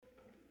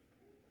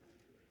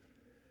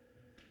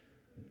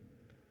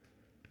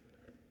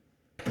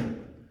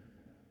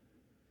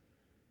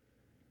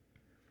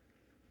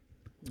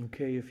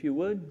Okay, if you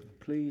would,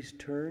 please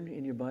turn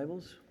in your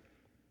Bibles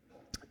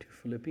to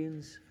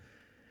Philippians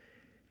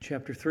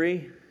chapter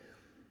 3.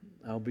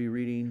 I'll be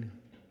reading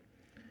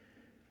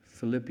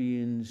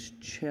Philippians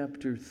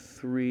chapter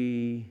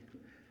 3,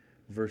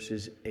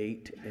 verses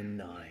 8 and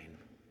 9.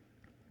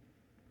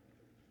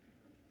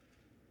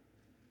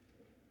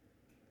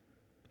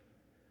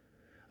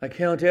 I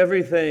count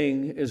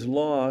everything as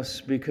loss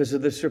because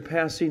of the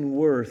surpassing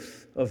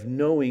worth of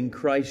knowing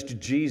Christ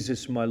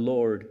Jesus my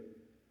Lord.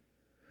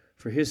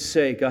 For His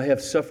sake I have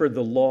suffered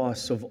the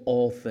loss of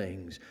all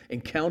things,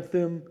 and count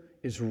them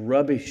as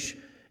rubbish,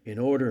 in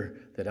order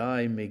that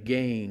I may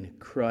gain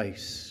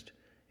Christ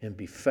and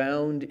be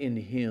found in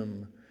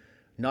Him,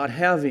 not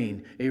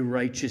having a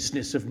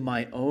righteousness of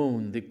my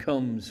own that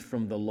comes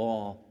from the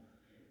law,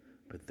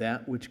 but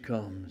that which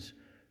comes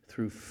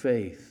through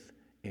faith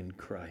in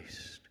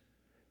Christ,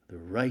 the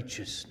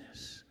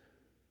righteousness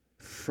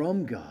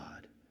from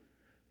God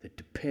that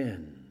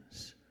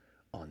depends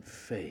on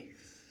faith.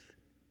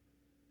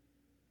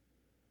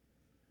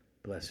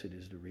 Blessed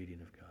is the reading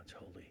of God's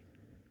holy,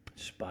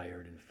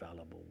 inspired,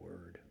 infallible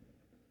word.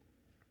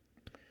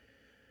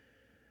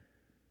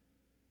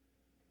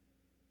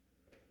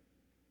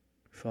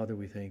 Father,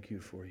 we thank you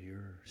for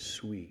your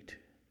sweet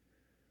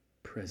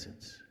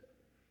presence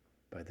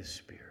by the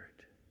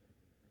Spirit.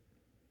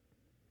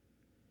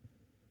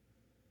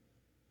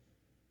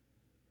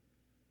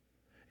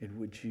 And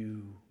would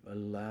you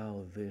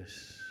allow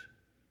this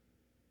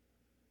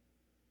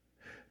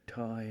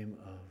time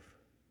of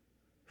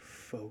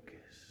focus,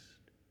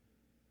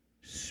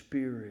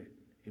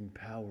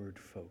 Spirit-empowered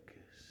focus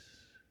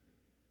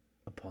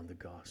upon the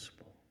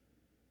gospel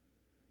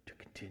to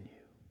continue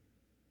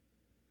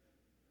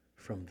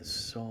from the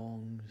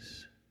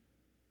songs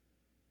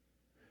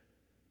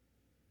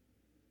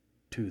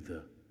to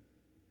the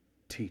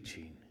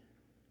teaching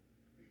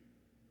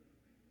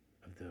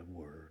of the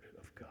Word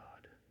of God.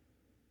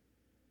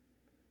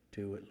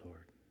 Do it,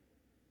 Lord.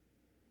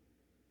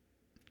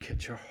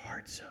 Get your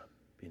hearts up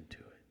into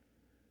it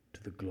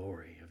to the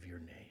glory of your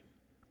name.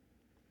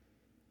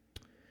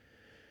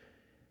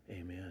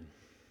 Amen.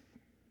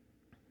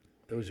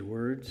 Those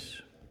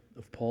words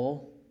of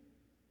Paul,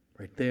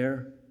 right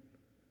there.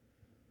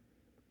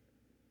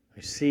 I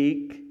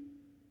seek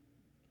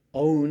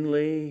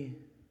only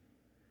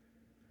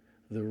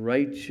the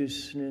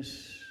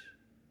righteousness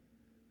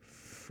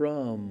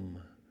from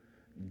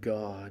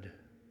God,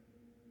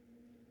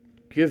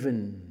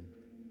 given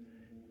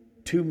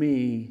to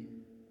me,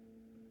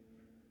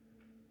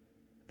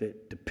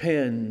 that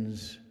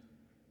depends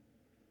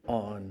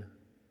on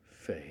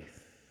faith.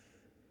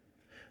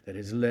 That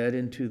has led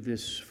into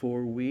this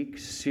 4-week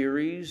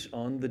series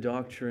on the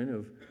doctrine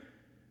of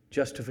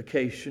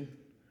justification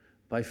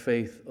by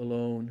faith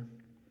alone.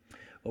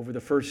 Over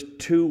the first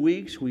 2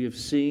 weeks, we have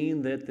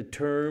seen that the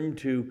term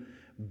to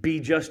be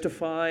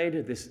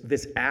justified,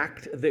 this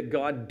act that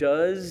God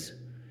does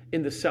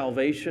in the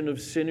salvation of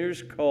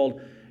sinners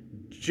called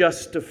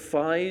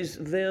justifies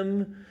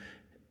them,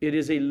 it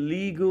is a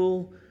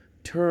legal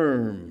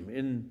term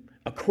in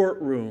a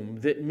courtroom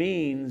that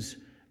means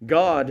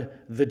God,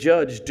 the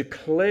judge,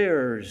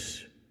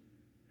 declares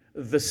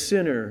the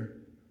sinner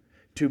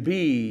to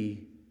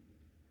be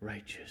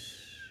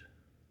righteous.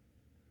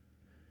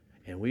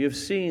 And we have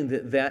seen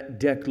that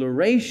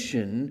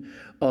declaration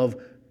of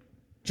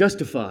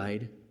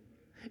justified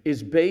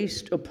is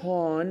based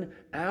upon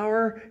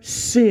our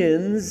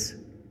sins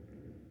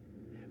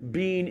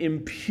being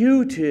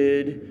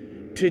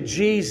imputed to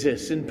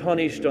Jesus and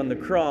punished on the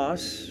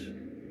cross,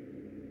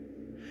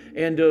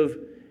 and of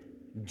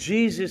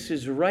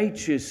Jesus'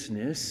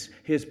 righteousness,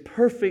 His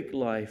perfect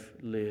life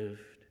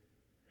lived,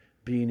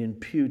 being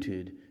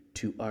imputed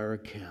to our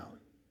account.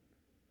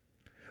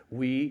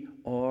 We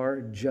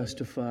are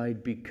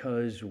justified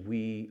because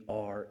we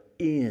are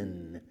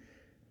in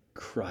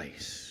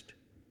Christ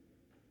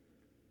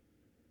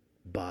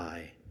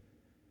by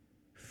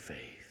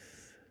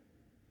faith.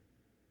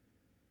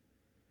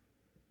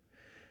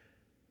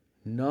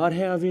 Not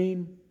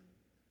having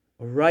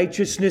a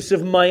righteousness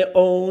of my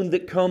own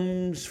that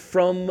comes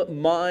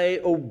from my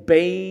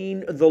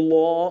obeying the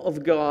law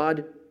of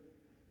God,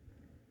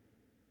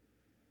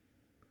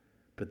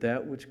 but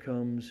that which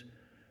comes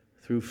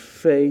through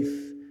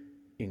faith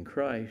in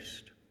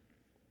Christ.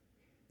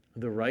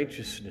 The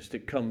righteousness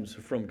that comes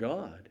from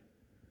God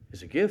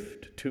is a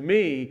gift to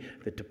me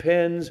that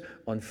depends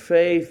on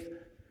faith.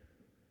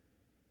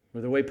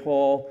 Or the way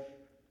Paul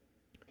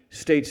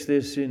states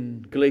this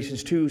in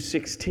Galatians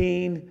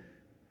 2:16,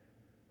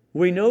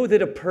 we know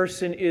that a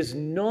person is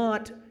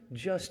not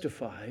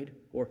justified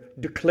or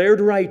declared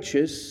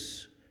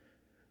righteous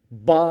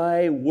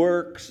by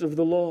works of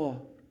the law,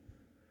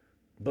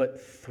 but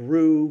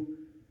through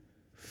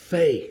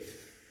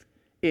faith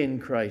in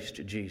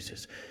Christ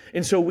Jesus.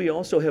 And so we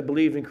also have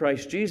believed in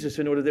Christ Jesus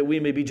in order that we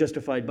may be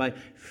justified by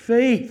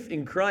faith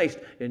in Christ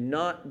and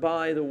not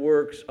by the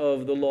works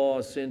of the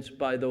law, since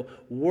by the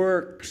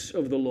works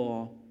of the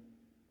law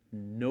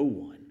no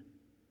one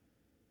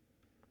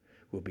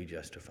will be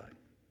justified.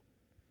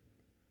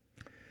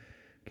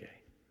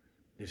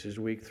 This is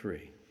week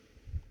 3.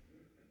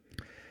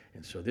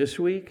 And so this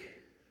week,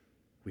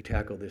 we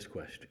tackle this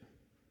question.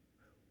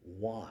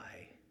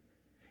 Why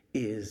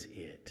is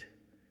it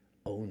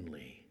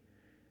only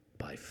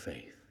by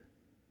faith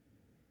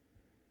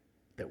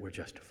that we're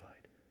justified?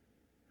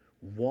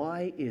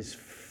 Why is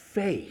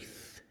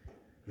faith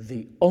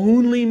the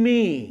only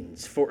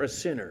means for a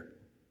sinner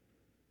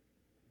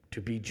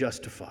to be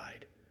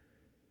justified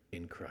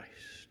in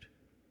Christ?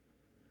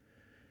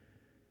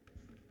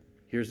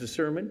 Here's the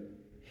sermon.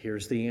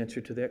 Here's the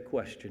answer to that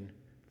question.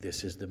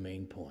 This is the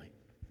main point.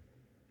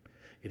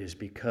 It is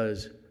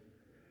because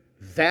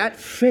that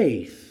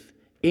faith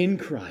in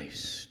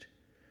Christ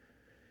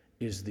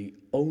is the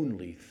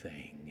only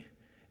thing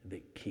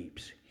that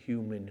keeps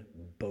human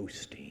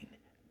boasting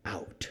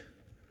out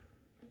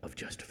of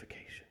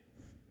justification.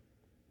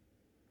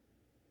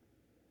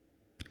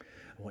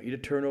 I want you to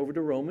turn over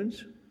to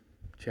Romans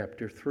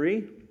chapter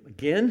 3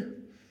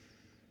 again.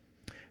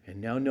 And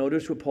now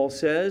notice what Paul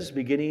says,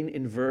 beginning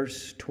in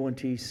verse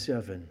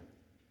 27.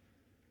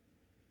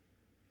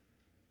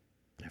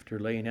 After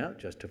laying out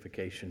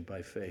justification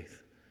by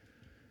faith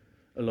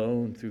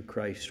alone through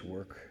Christ's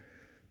work.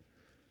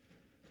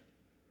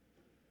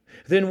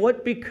 Then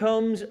what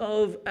becomes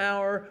of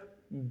our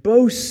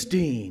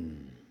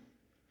boasting?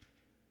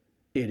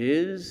 It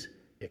is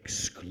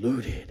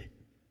excluded.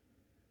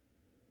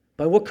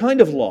 By what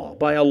kind of law?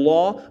 By a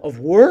law of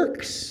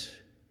works?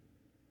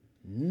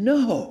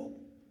 No.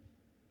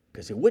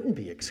 Because it wouldn't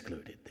be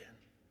excluded then.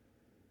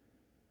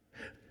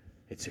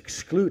 It's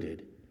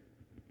excluded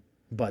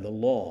by the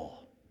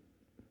law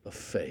of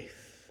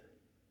faith.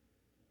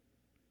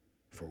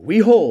 For we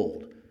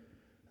hold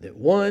that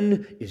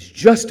one is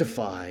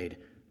justified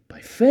by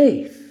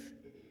faith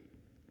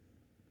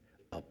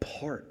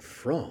apart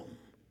from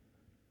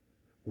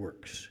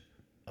works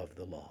of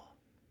the law.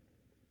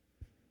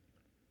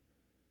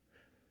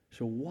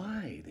 So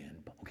why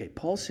then? Okay,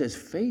 Paul says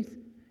faith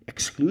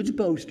excludes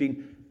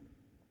boasting.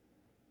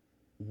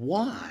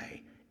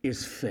 Why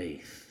is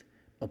faith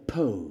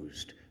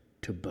opposed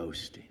to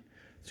boasting?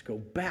 Let's go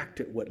back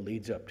to what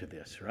leads up to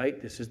this,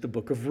 right? This is the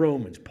book of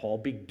Romans. Paul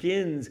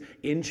begins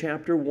in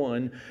chapter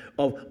 1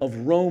 of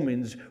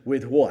Romans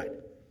with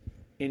what?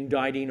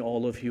 Indicting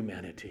all of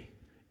humanity.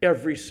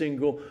 Every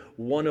single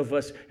one of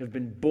us have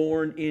been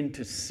born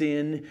into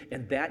sin,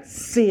 and that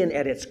sin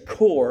at its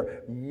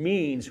core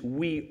means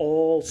we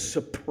all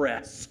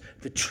suppress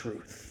the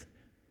truth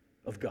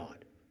of God.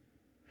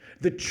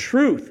 The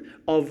truth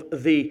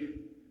of the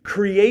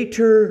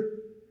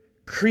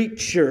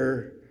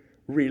creator-creature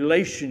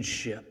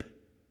relationship.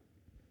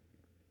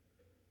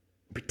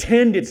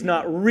 Pretend it's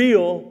not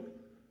real.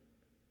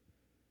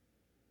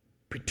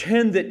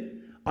 Pretend that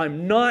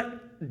I'm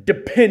not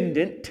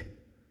dependent.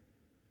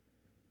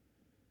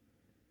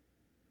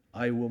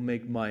 I will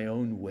make my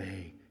own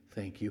way,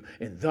 thank you.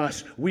 And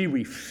thus we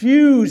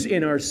refuse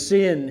in our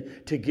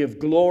sin to give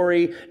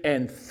glory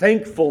and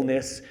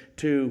thankfulness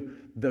to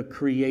the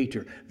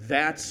Creator.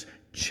 That's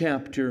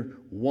chapter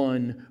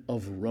 1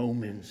 of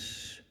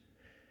Romans.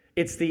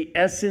 It's the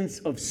essence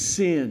of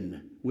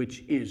sin,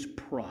 which is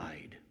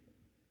pride,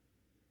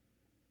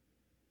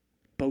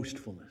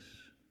 boastfulness,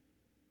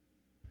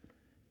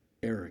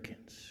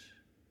 arrogance.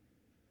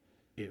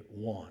 It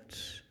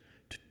wants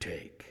to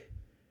take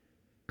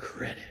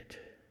credit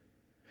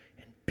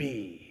and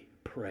be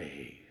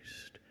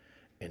praised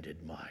and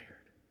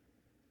admired.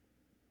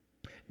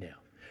 Now,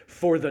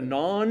 for the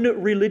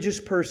non-religious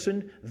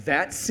person,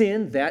 that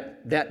sin,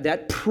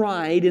 that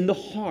pride in the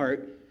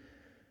heart,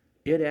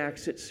 it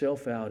acts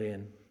itself out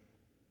in,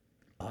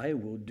 I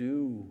will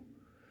do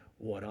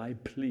what I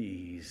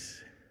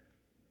please.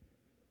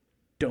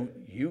 Don't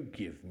you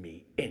give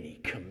me any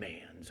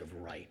commands of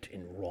right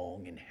and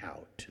wrong and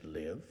how to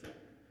live.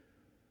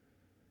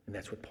 And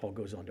that's what Paul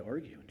goes on to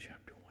argue in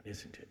chapter 1,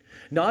 isn't it?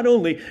 Not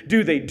only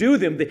do they do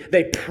them,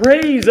 they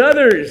praise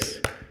others.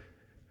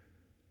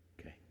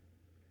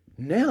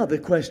 Now the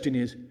question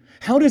is,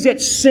 how does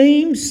that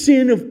same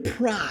sin of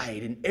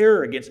pride and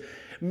arrogance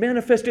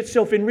manifest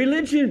itself in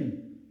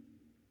religion?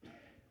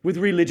 With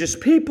religious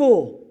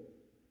people.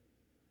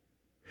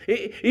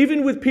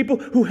 Even with people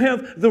who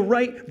have the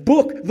right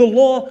book, the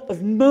law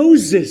of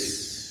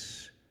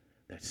Moses.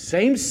 That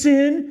same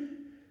sin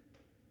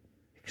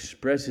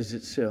expresses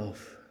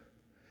itself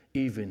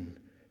even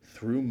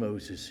through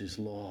Moses'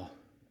 law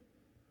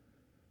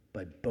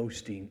by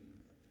boasting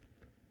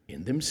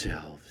in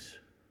themselves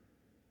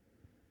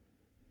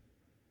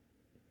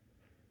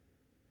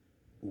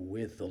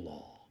with the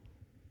law.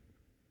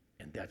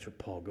 And that's what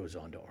Paul goes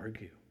on to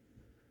argue.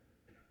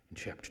 In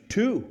chapter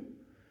 2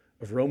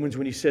 of Romans,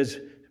 when he says,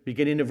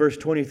 beginning in verse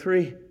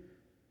 23,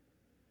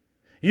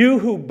 you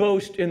who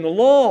boast in the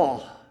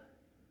law,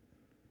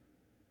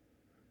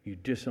 you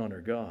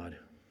dishonor God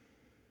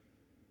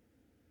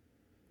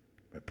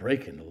by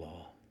breaking the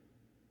law.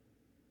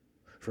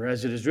 For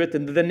as it is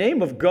written, the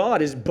name of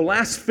God is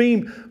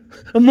blasphemed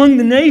among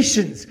the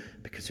nations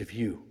because of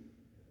you,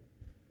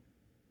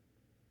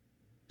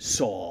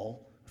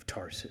 Saul of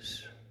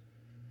Tarsus.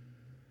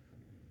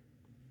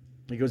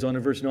 He goes on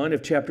in verse 9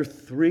 of chapter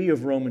 3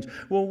 of Romans.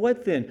 Well,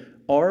 what then?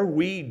 Are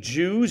we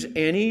Jews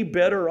any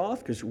better off?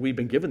 Because we've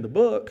been given the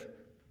book.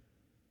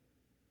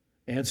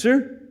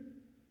 Answer?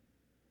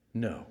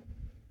 No.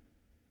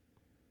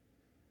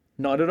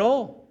 Not at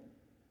all.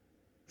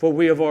 For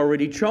we have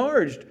already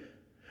charged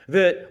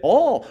that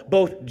all,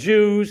 both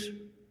Jews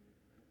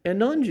and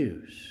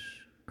non-Jews,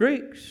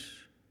 Greeks,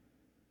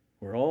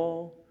 we're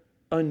all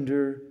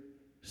under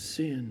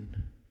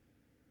sin.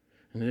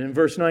 And then in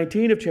verse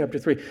 19 of chapter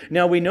 3,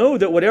 now we know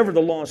that whatever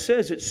the law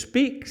says, it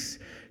speaks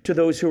to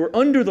those who are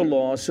under the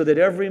law so that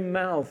every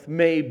mouth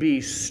may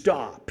be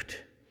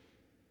stopped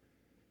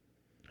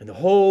and the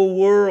whole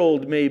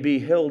world may be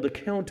held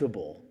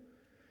accountable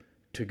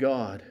to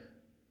God.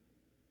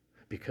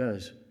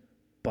 Because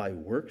by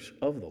works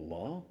of the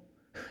law,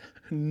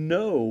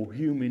 no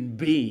human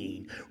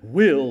being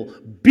will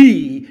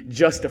be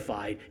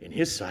justified in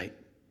His sight.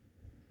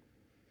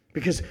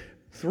 Because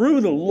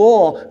through the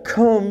law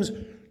comes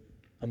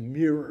a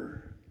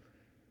mirror,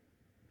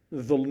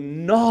 the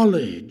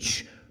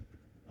knowledge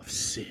of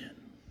sin.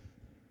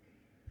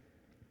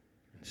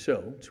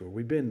 So, it's where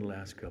we've been the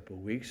last couple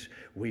of weeks.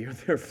 We are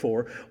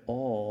therefore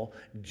all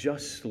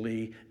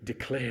justly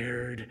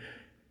declared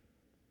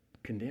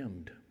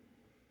condemned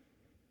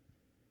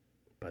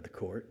by the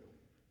court.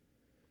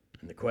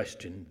 And the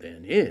question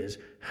then is,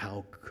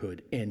 how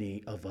could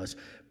any of us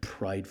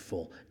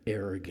prideful,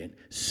 arrogant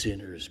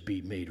sinners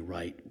be made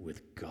right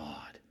with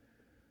God?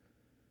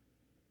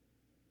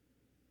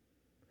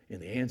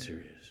 And the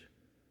answer is,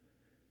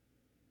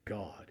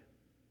 God.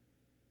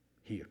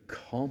 He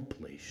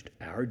accomplished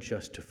our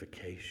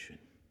justification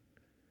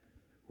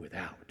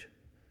without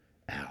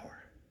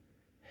our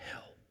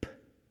help.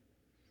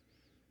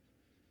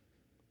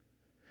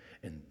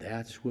 And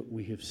that's what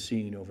we have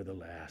seen over the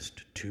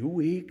last 2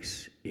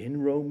 weeks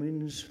in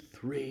Romans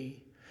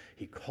 3.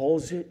 He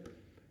calls it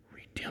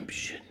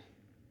redemption.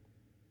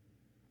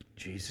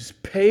 Jesus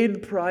paid the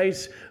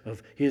price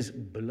of His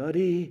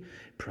bloody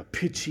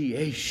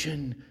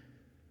propitiation,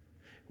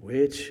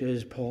 which,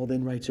 as Paul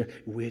then writes there,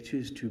 which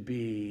is to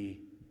be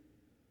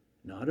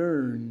not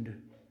earned,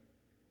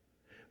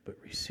 but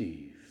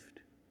received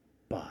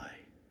by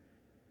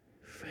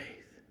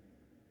faith.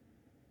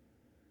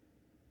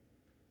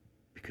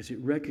 Because it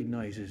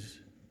recognizes,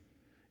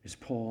 as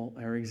Paul,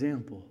 our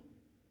example,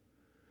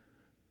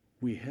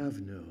 we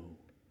have no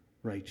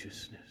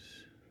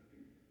righteousness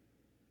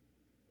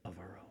of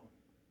our own.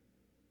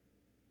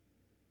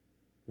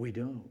 We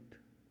don't.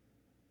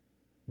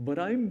 But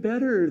I'm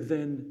better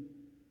than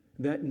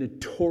that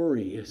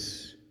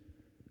notorious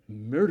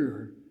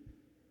murderer.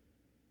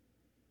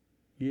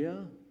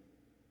 Yeah,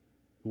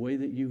 the way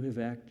that you have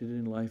acted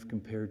in life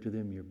compared to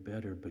them, you're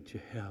better, but you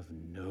have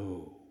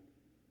no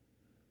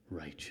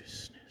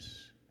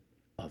righteousness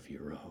of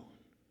your own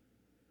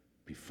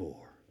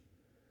before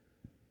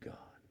God.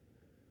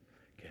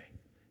 Okay,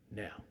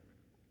 now,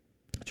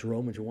 it's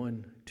Romans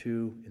 1,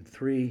 2, and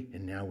 3,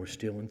 and now we're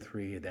still in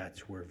 3.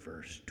 That's where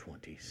verse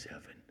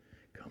 27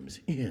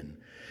 comes in,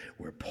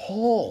 where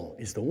Paul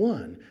is the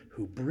one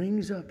who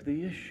brings up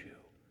the issue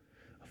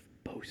of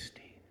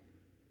boasting,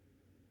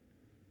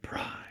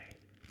 pride.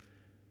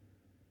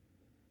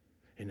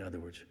 In other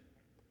words,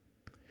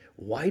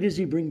 why does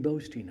he bring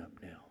boasting up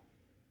now?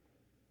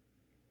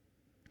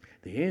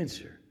 The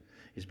answer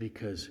is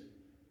because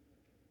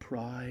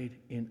pride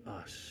in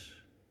us.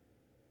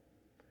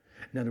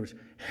 In other words,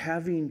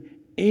 having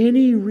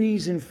any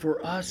reason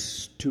for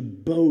us to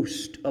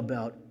boast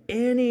about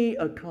any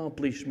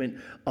accomplishment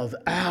of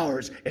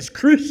ours as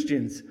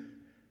Christians,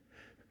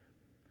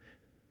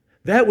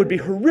 that would be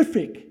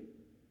horrific.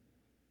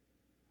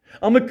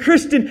 I'm a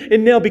Christian,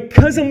 and now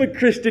because I'm a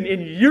Christian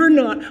and you're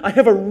not, I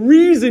have a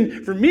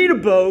reason for me to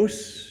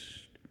boast,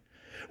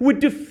 would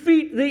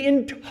defeat the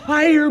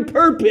entire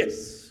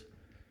purpose.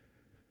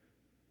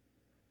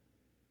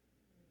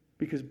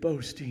 Because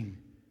boasting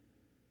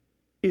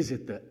is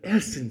at the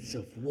essence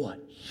of what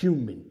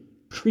human,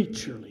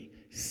 creaturely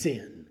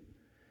sin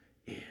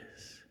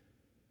is.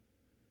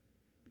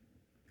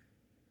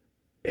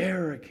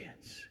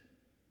 Arrogance.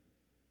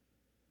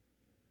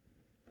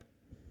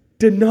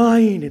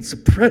 Denying and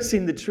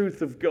suppressing the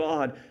truth of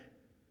God.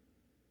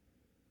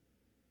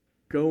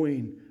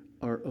 Going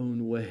our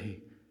own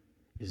way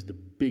is the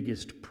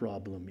biggest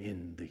problem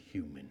in the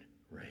human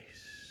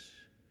race.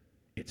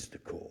 It's the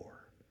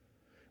core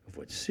of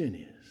what sin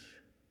is.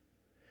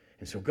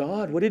 And so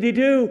God, what did He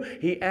do?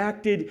 He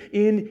acted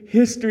in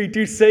history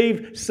to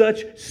save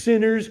such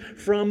sinners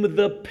from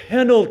the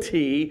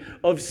penalty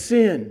of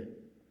sin.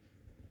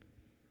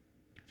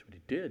 That's what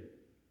He did,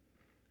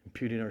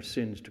 imputing our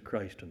sins to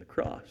Christ on the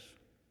cross.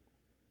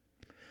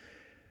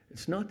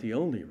 It's not the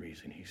only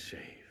reason He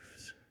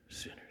saves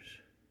sinners.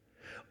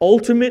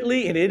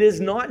 Ultimately, and it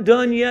is not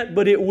done yet,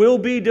 but it will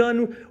be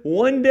done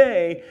one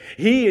day,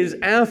 He is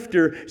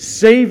after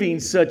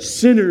saving such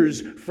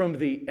sinners from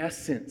the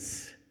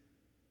essence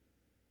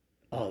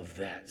of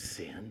that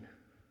sin.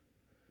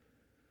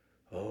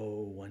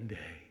 Oh, one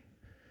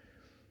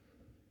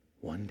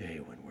day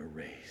when we're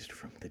raised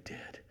from the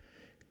dead,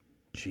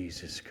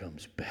 Jesus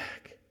comes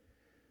back.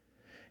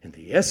 And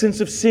the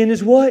essence of sin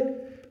is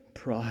what?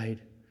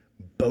 Pride,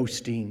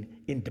 boasting,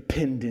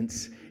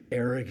 independence,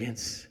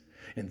 arrogance.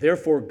 And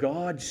therefore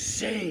God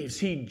saves.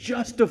 He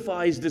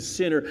justifies the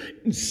sinner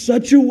in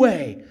such a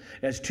way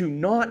as to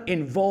not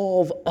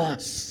involve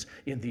us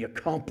in the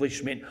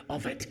accomplishment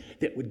of it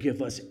that would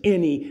give us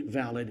any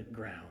valid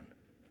ground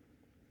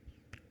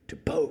to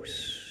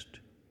boast.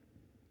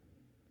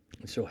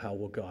 And so how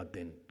will God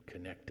then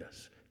connect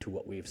us to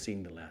what we have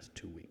seen the last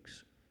 2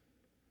 weeks?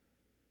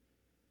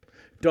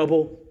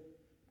 Double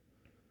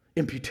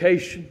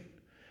imputation,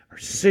 our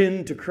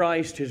sin to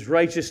Christ, His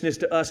righteousness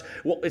to us.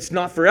 Well, it's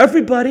not for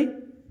everybody.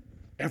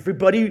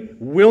 Everybody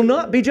will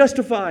not be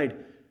justified.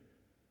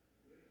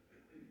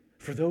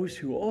 For those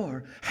who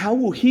are, how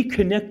will He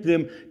connect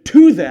them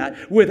to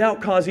that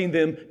without causing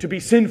them to be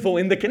sinful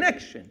in the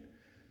connection?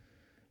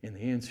 And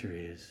the answer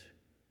is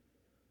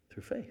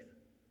through faith.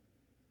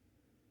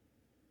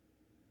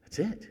 That's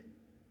it.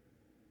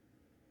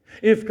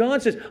 If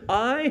God says,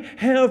 I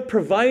have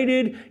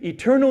provided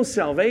eternal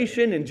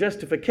salvation and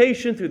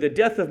justification through the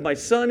death of my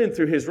Son and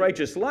through His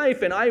righteous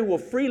life, and I will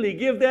freely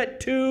give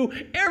that to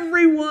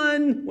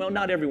everyone. Well,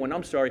 not everyone,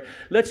 I'm sorry.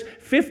 Let's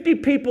 50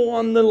 people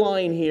on the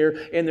line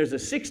here, and there's a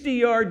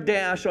 60-yard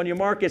dash on your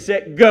mark, get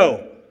set,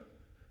 go.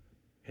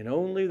 And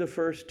only the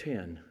first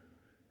 10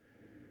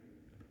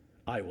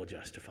 I will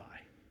justify.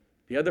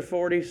 The other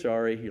 40,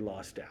 sorry, he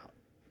lost out.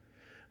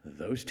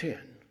 Those 10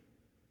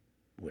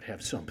 would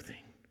have something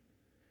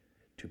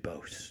to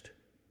boast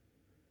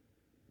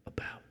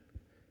about.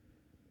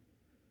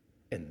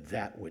 And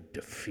that would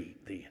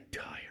defeat the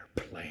entire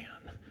plan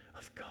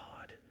of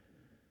God.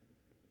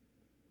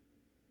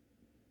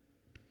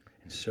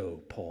 And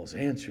so Paul's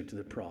answer to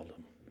the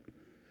problem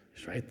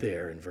is right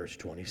there in verse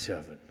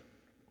 27.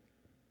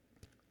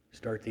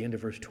 Start at the end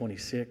of verse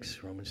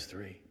 26, Romans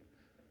 3.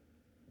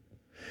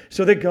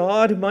 So that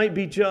God might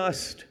be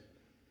just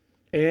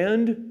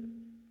and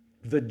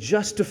the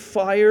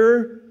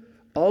justifier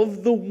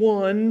of the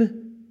one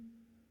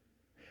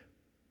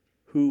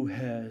who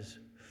has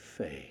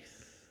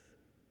faith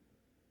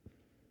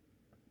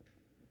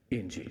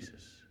in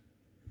Jesus.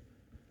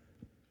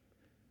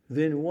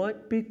 Then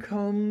what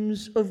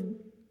becomes of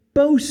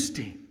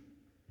boasting?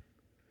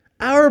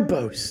 Our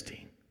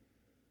boasting.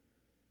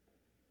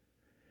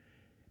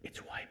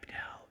 It's wiped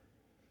out.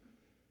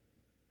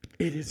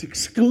 It is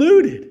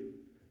excluded.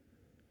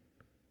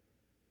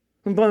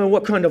 And by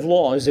what kind of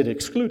law is it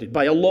excluded?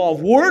 By a law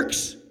of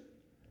works?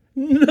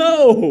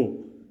 No!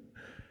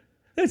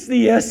 That's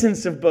the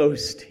essence of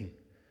boasting.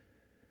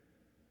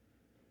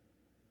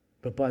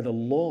 But by the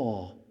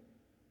law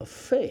of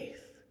faith.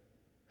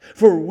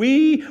 For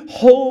we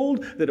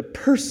hold that a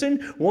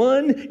person,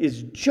 one,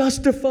 is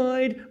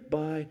justified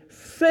by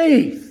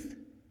faith,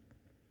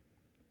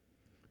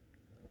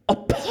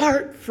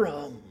 apart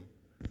from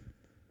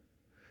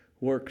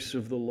works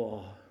of the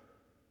law.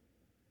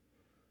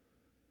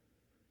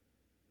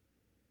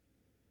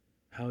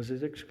 How is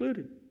it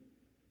excluded?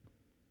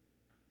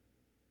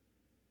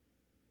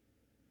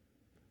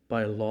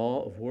 By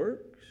law of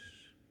works?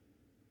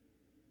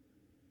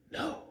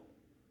 No.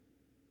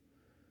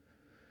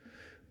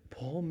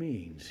 Paul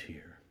means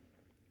here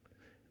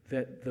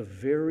that the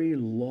very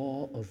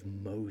law of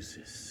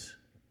Moses,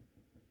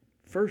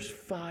 first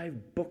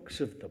 5 books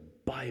of the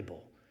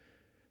Bible,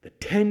 the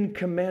 10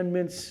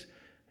 Commandments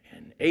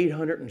and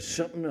 800 and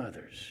something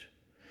others,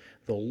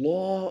 the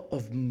law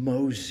of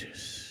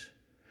Moses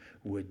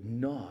would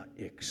not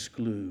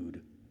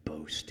exclude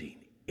boasting.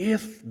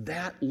 If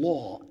that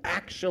law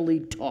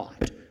actually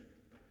taught,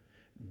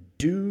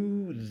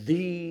 do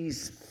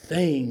these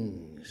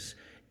things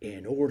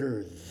in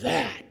order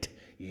that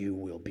you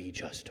will be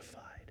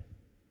justified.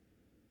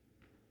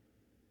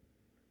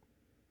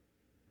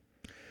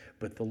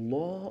 But the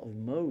law of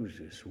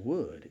Moses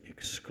would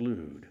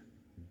exclude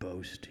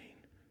boasting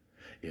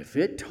if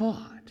it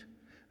taught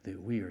that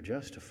we are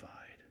justified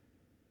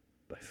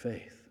by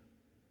faith.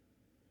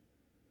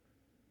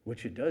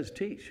 Which it does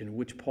teach, and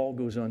which Paul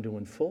goes on to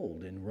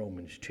unfold in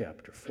Romans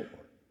chapter 4.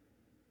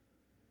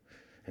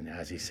 And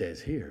as he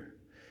says here,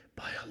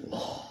 by a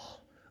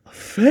law of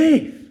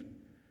faith.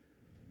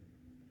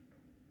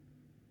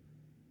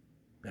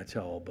 That's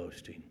how all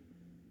boasting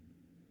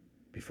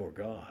before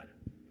God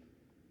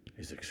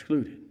is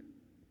excluded.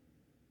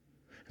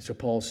 And so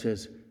Paul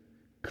says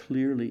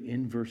clearly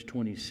in verse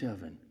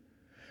 27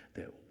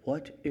 that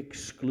what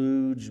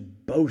excludes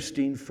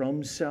boasting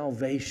from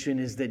salvation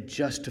is that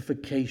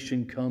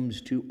justification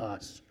comes to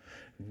us,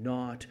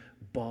 not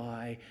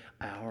by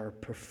our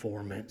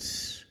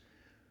performance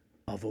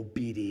of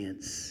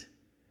obedience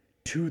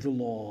to the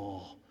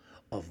law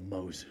of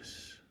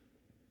Moses.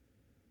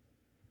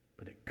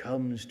 But it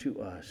comes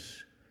to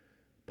us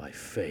by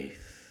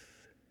faith,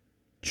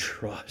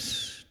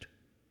 trust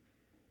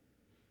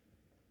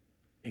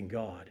in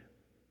God,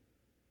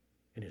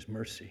 in His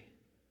mercy,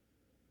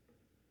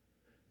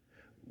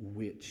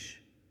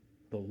 which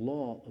the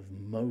law of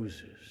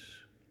Moses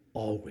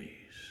always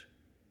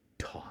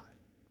taught.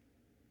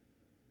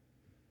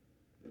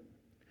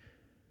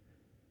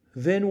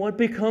 then what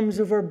becomes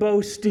of our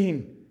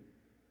boasting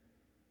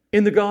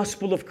in the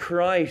gospel of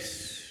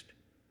Christ?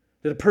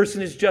 That a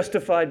person is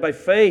justified by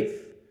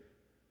faith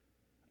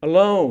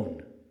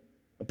alone,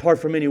 apart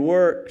from any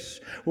works.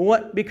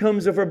 What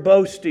becomes of our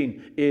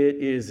boasting? It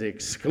is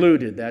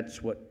excluded.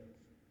 That's what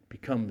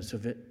becomes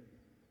of it.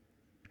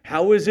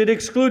 How is it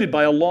excluded?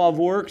 By a law of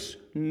works?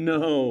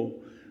 No,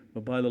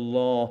 but by the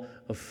law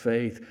of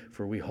faith.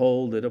 For we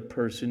hold that a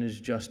person is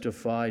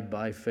justified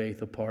by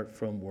faith apart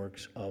from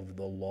works of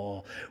the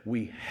law.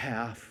 We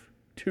have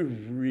to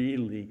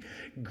really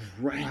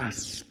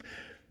grasp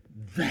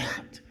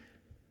that.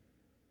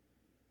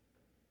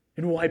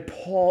 And why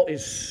Paul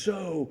is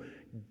so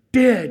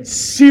dead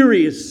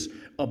serious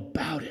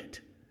about it.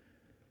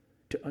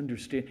 To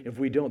understand. If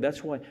we don't,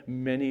 that's why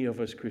many of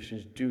us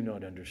Christians do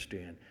not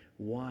understand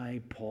why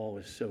Paul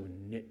is so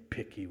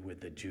nitpicky with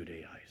the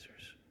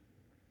Judaizers.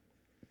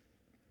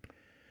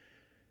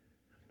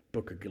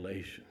 Book of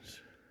Galatians.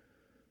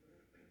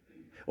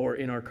 Or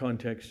in our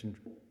context in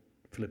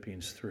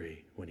Philippians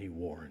 3, when he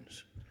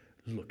warns,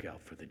 look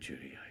out for the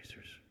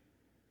Judaizers.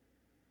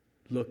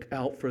 Look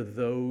out for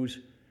those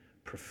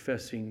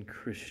professing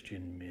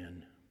Christian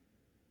men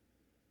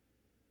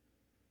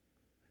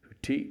who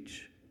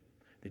teach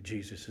that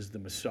Jesus is the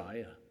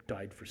Messiah,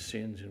 died for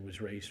sins and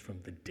was raised from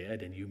the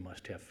dead, and you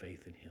must have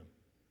faith in him.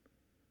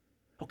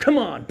 Oh, come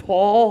on,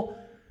 Paul.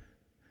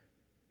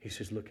 He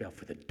says, look out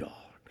for the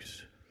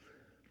dogs.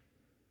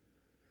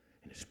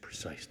 And it's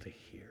precisely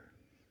here.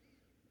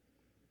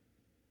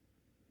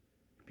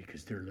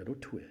 Because their little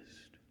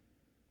twist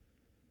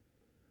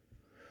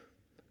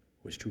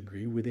was to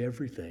agree with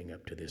everything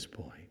up to this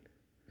point.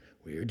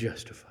 We are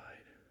justified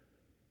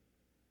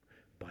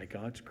by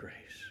God's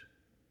grace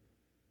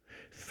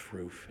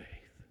through faith.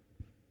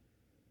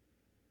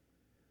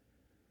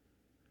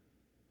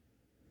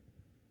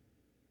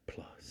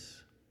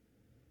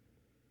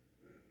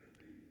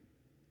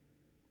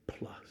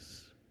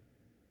 Plus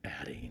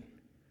adding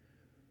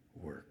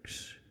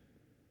works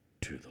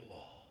to the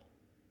law.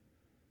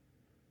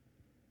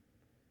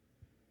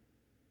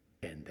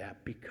 And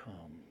that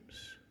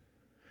becomes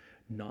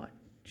not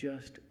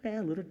just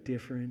a little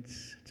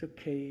difference. It's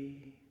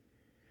okay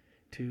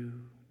to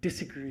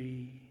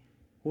disagree.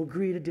 We'll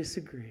agree to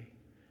disagree.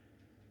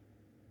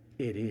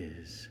 It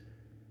is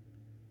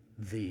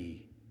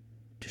the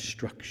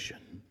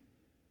destruction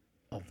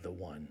of the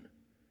one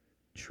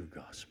true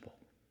gospel,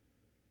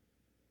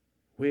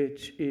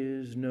 which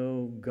is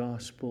no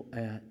gospel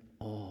at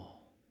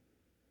all.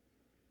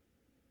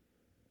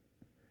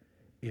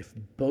 If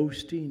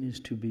boasting is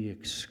to be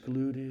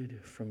excluded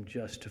from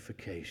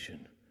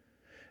justification,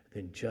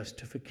 then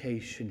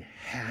justification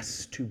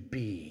has to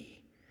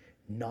be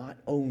not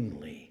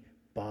only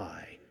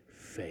by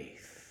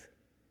faith,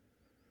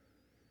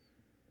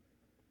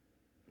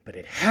 but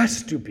it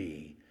has to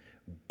be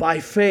by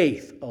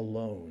faith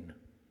alone.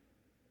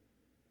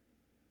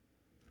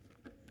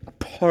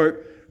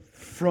 Apart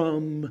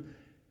from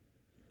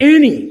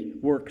any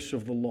works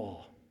of the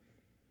law,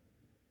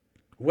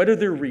 whether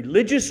they're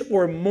religious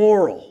or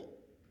moral,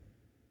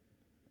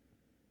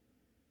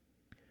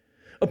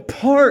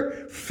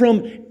 apart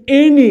from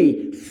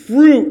any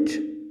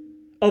fruit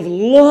of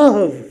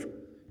love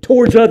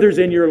towards others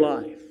in your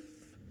life.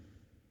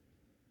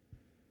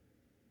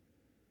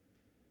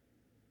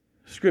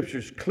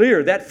 Scripture's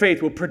clear that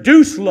faith will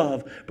produce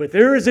love, but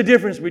there is a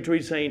difference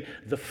between saying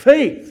the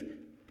faith,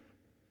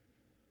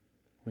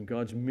 when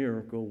God's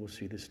miracle, we'll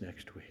see this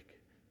next week,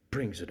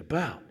 brings it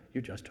about.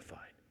 You're justified.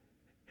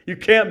 You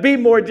can't be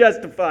more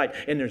justified,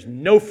 and there's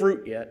no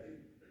fruit yet.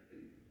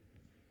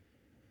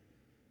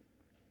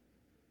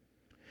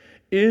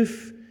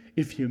 If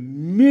you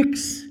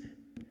mix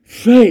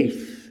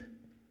faith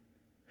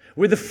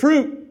with the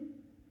fruit,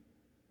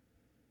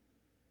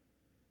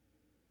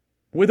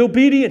 with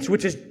obedience,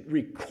 which is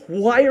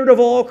required of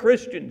all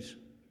Christians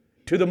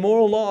to the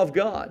moral law of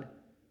God,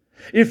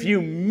 if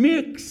you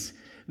mix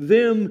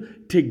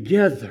them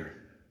together,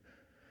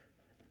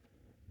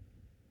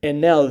 and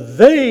now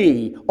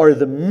they are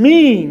the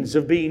means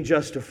of being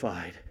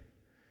justified,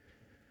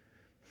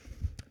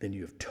 then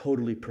you have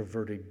totally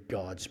perverted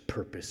God's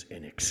purpose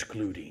in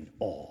excluding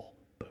all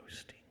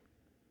boasting.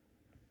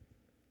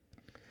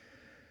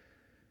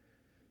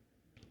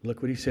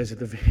 Look what he says at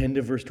the end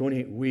of verse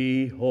 28.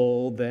 We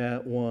hold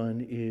that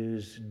one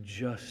is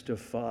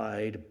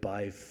justified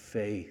by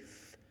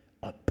faith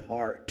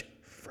apart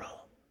from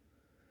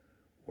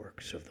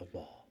works of the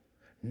law.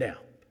 Now,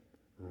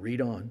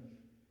 read on,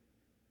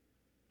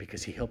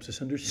 because he helps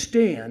us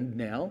understand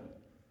now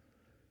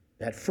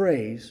that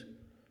phrase,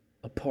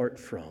 apart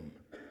from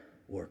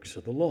works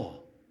of the law.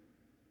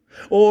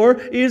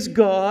 Or is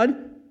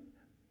God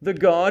the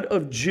God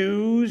of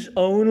Jews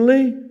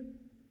only?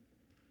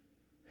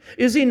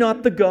 Is he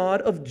not the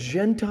God of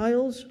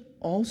Gentiles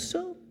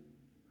also?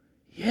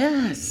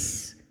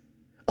 Yes,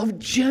 of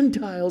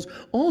Gentiles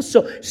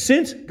also,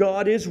 since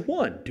God is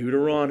one.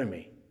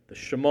 Deuteronomy, the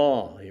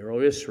Shema, Hear,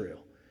 O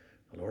Israel.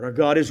 The Lord our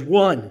God is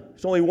one.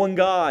 There's only one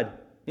God,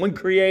 one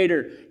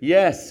Creator.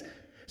 Yes,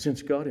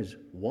 since God is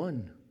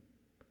one,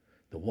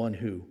 the one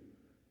who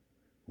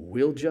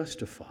will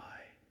justify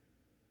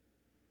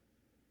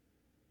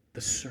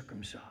the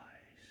circumcised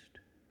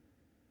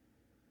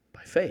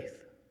by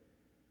faith.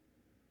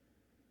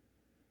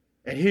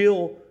 And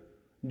He'll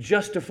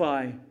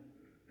justify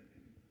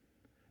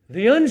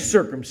the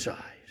uncircumcised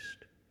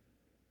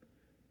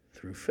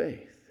through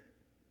faith.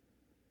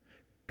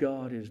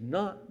 God is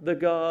not the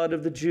God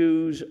of the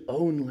Jews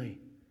only.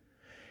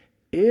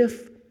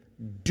 If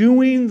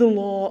doing the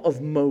law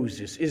of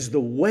Moses is the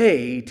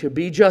way to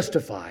be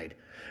justified,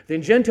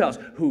 then Gentiles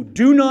who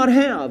do not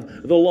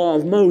have the law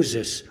of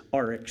Moses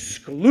are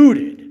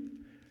excluded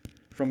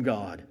from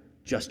God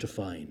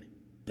justifying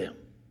them.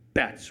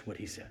 That's what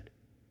he said.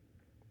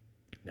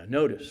 Now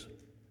notice,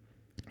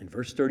 in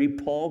verse 30,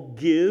 Paul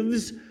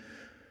gives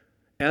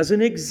as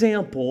an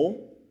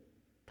example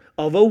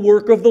of a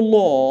work of the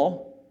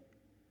law,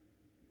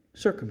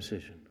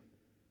 circumcision.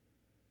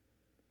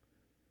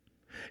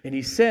 And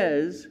he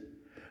says,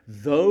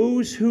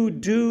 those who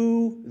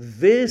do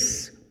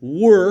this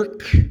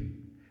work,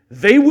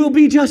 they will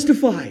be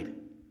justified.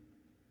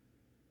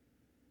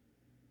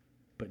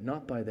 But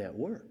not by that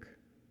work,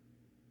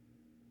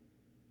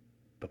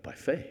 but by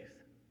faith.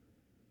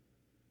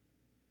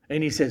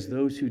 And he says,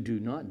 those who do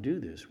not do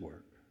this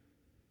work,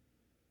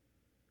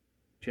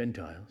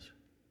 Gentiles,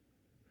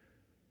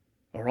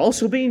 are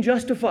also being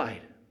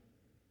justified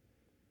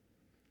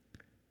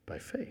by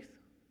faith,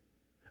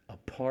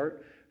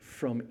 apart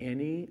from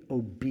any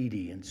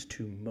obedience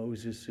to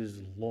Moses'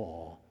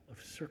 law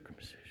of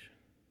circumcision.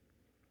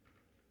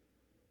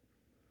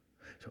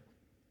 So,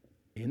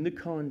 in the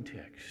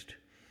context,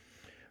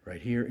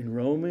 right here in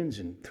Romans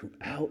and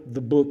throughout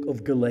the book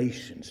of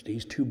Galatians,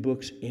 these two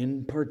books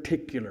in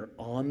particular,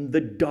 on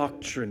the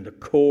doctrine, the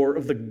core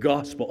of the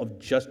gospel of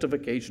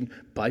justification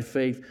by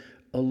faith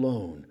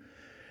alone,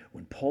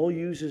 when Paul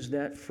uses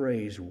that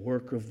phrase,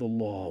 work of the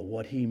law,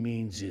 what he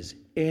means is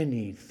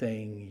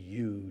anything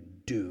you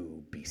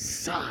do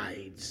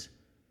besides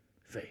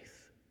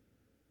faith.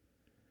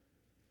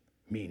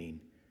 Meaning,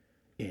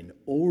 in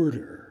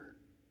order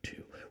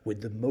to, with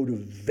the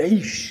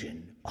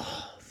motivation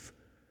of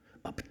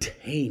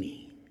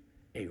obtaining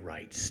a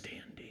right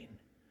standing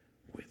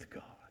with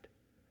God,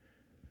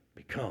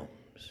 becomes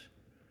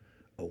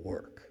a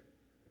work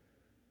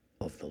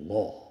of the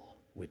law,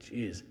 which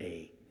is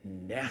a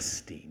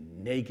nasty,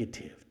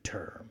 negative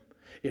term.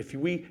 If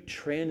we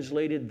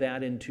translated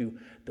that into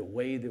the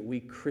way that we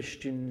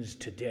Christians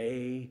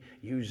today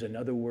use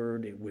another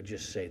word, it would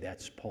just say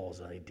that's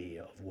Paul's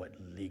idea of what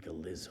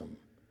legalism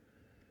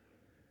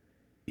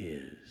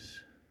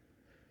is.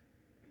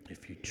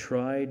 If you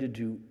try to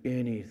do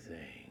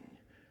anything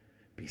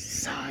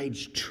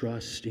besides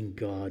trust in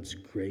God's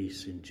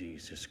grace in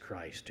Jesus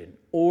Christ in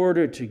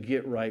order to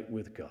get right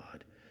with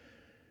God,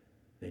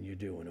 then you're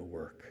doing a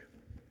work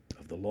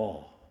of the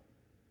law.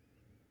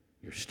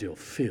 You're still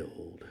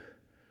filled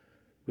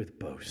with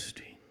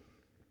boasting.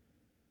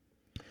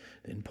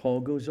 Then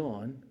Paul goes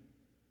on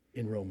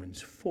in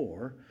Romans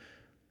 4,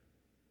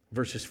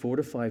 verses 4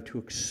 to 5, to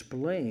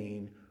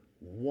explain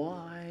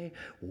why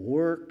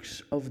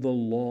works of the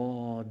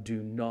law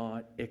do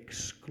not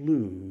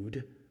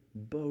exclude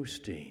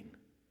boasting,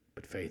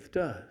 but faith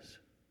does.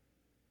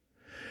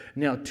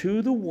 Now,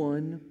 to the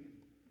one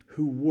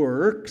who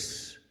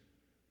works,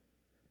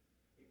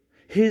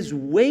 his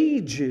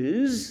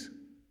wages,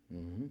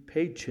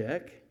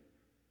 paycheck,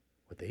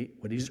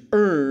 what he's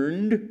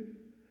earned,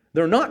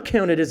 they're not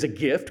counted as a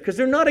gift, because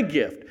they're not a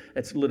gift.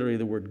 That's literally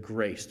the word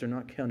grace. They're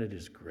not counted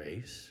as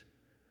grace.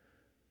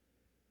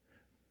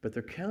 But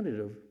they're counted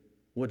of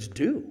what's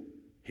due.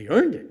 He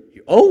earned it.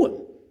 You owe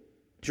him.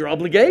 It's your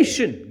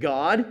obligation,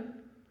 God.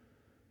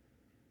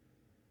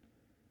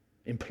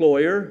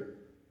 Employer.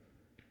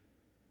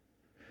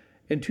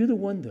 And to the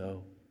one,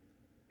 though,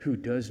 who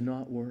does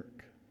not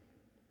work,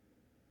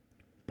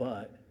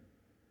 but,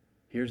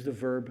 here's the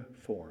verb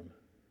form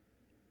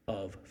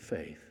of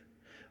faith,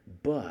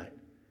 but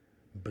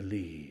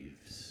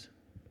believes,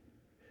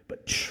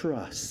 but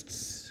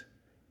trusts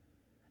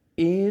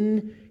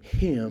in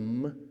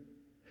Him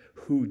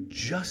who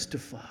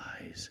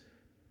justifies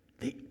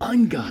the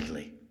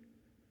ungodly.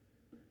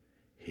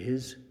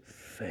 His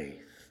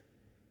faith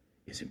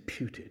is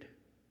imputed,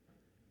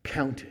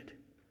 counted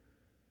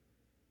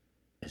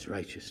as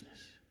righteousness.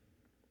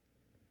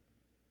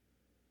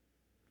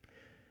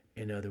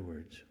 In other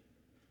words,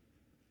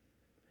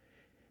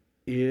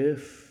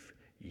 if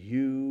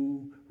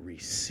you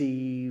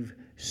receive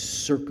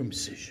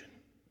circumcision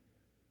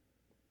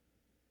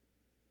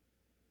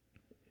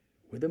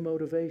with a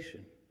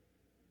motivation,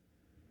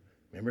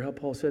 remember how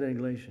Paul said in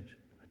Galatians,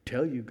 I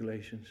tell you,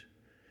 Galatians,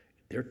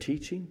 they're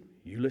teaching,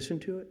 you listen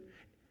to it,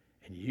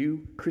 and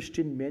you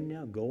Christian men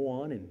now go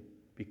on and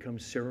become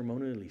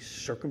ceremonially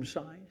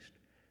circumcised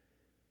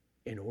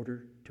in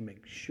order to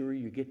make sure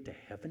you get to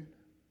heaven,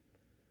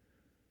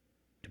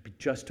 to be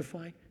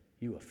justified,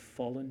 you have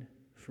fallen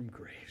from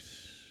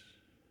grace.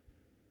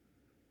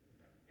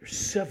 You're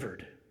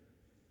severed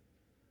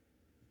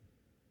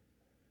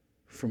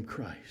from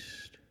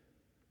Christ.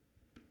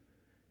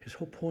 His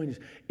whole point is,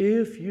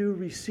 if you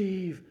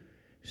receive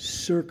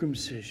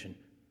circumcision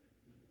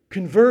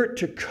convert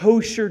to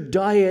kosher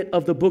diet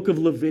of the book of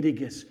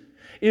Leviticus,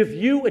 if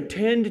you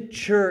attend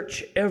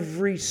church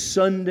every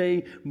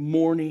Sunday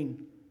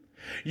morning,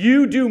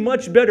 you do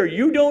much better.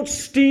 You don't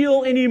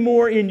steal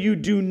anymore, and you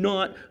do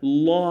not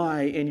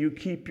lie, and you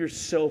keep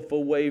yourself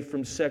away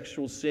from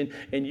sexual sin,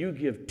 and you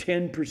give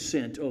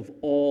 10% of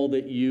all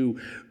that you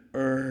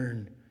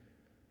earn.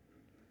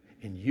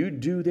 And you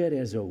do that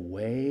as a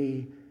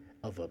way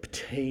of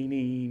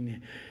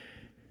obtaining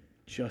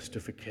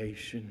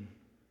justification,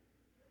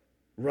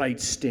 right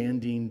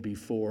standing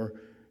before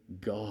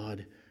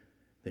God.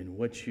 Then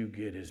what you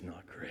get is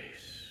not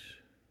grace,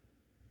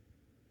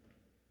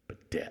 but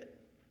debt.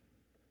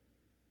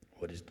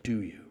 What is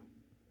due you?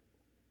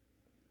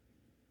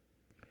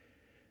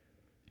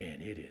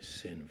 And it is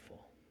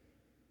sinful,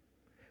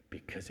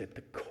 because at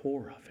the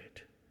core of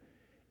it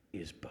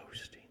is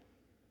boasting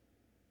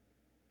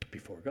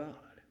before God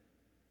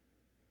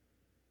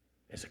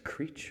as a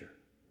creature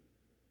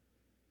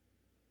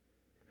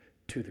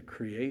to the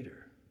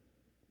Creator.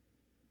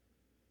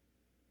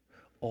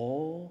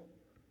 All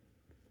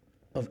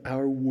of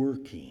our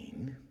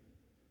working,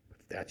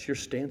 if that's your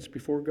stance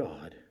before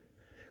God,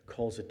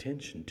 calls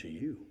attention to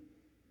you.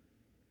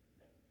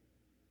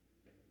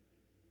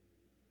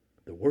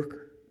 The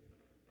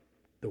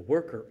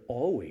worker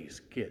always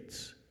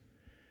gets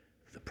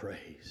the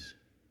praise.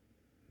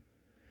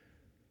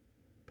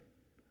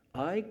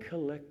 I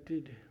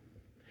collected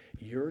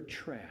your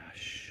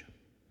trash.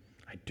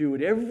 I do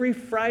it every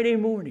Friday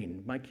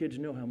morning. My kids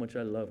know how much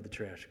I love the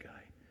trash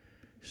guy.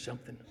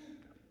 Something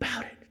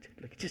about it.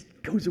 Like, it just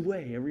goes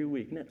away every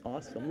week. Isn't that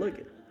awesome? Look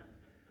at it.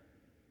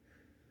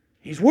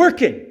 He's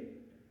working.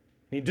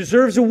 He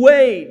deserves a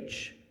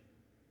wage.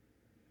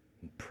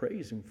 And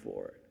praise him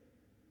for it.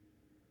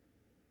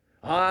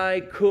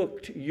 I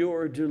cooked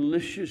your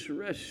delicious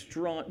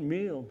restaurant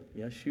meal.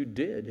 Yes, you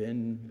did.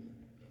 And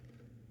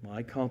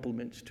my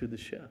compliments to the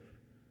chef.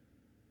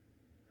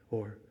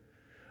 Or,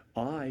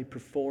 I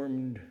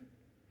performed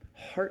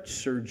heart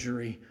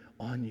surgery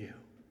on you.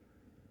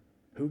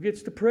 Who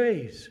gets the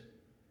praise?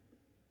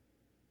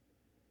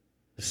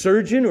 The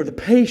surgeon or the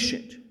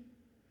patient?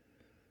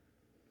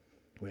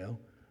 Well,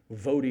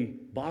 Vodi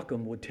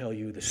Bakum would tell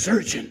you the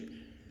surgeon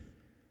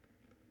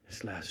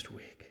this last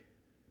week.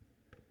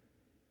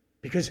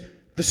 Because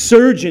the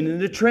surgeon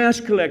and the trash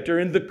collector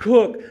and the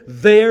cook,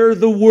 they're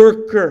the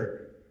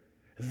worker.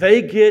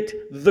 They get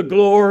the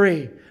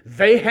glory.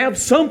 They have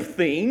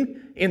something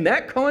in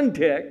that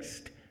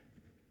context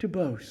to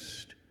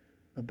boast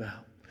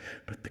about.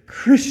 But the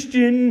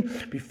Christian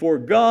before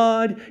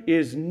God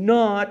is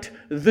not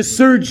the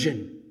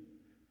surgeon.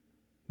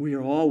 We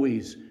are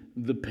always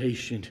the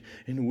patient,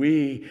 and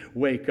we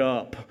wake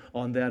up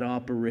on that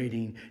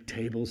operating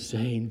table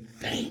saying,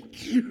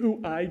 "Thank you,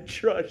 I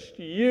trust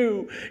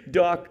you,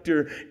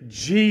 Dr.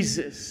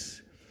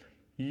 Jesus.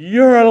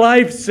 You're a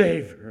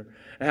lifesaver.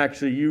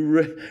 Actually,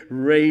 you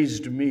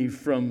raised me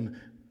from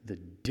the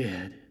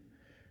dead,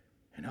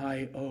 and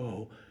I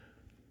owe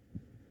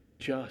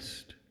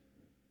just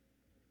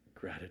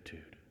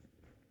gratitude,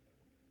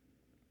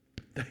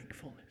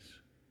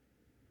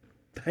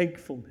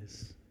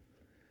 thankfulness.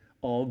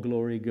 All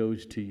glory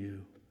goes to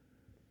you.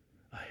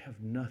 I have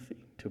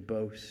nothing to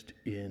boast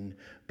in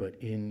but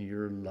in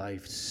your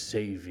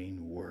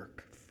life-saving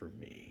work for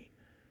me.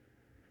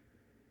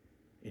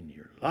 In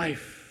your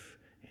life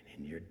and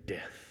in your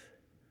death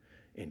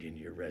and in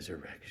your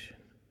resurrection.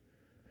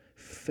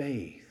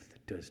 Faith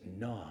does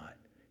not,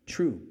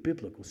 true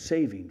biblical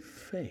saving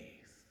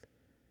faith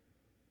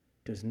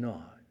does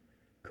not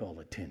call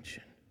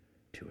attention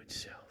to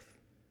itself.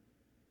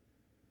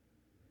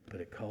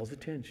 But it calls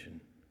attention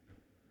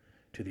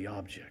to the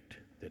object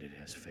that it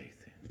has faith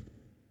in.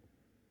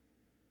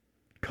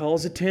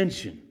 Calls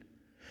attention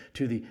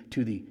to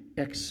the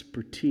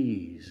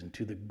expertise and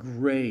to the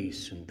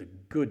grace and the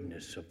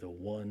goodness of the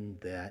one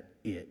that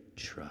it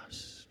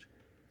trusts.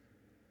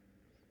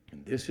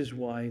 And this is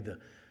why the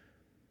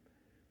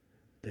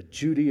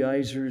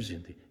Judaizers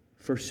in the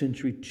first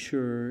century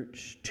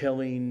church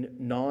telling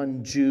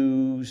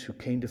non-Jews who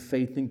came to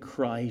faith in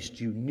Christ,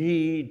 you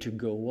need to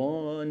go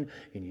on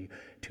and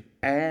to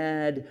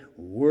add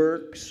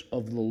works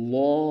of the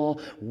law,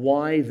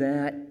 why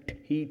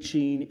that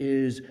teaching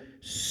is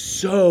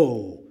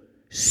so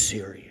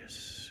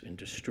serious and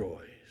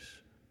destroys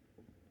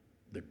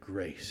the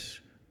grace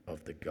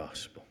of the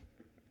gospel.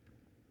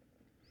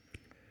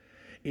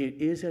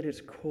 It is at its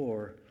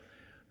core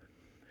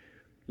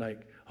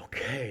like,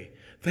 okay,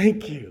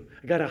 thank you.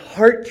 I got a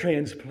heart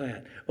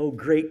transplant. Oh,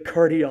 great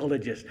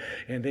cardiologist.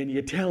 And then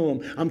you tell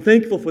them, I'm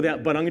thankful for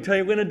that, but I'm going to tell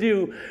you what I'm going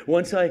to do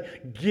once I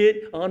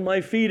get on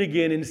my feet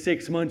again in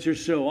 6 months or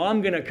so.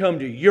 I'm going to come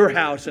to your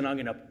house and I'm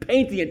going to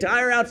paint the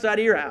entire outside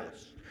of your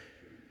house.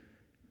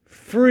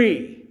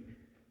 Free.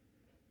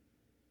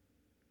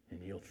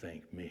 And you'll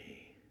thank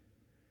me.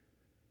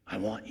 I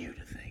want you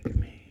to thank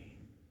me.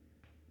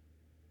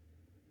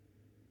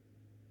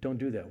 Don't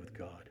do that with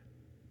God.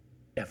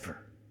 Ever.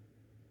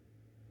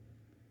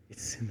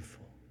 It's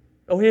sinful.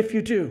 Oh, if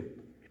you do,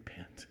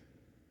 repent.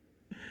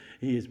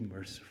 He is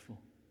merciful.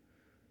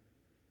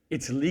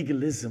 It's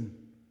legalism.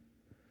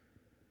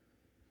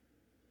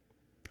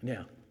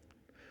 Now,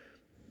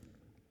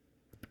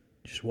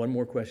 just one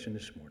more question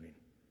this morning,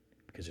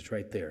 because it's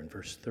right there in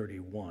verse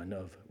 31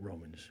 of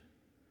Romans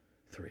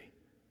 3.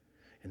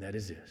 And that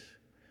is this.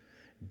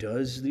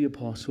 Does the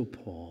Apostle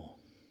Paul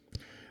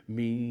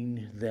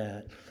mean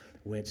that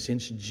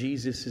since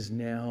Jesus is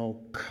now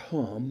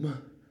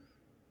come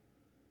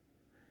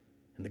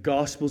and the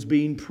gospel's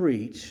being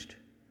preached,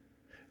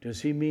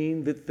 does he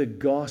mean that the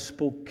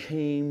gospel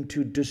came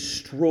to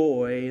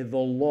destroy the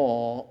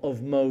law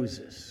of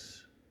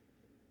Moses?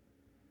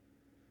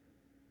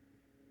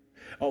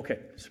 Okay,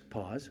 so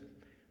pause.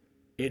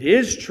 It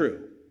is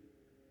true.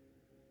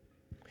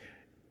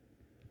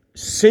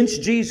 Since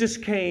Jesus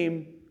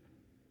came,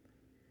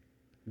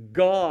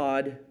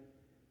 God,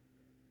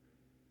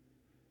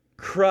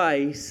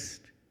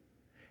 Christ,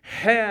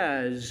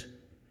 has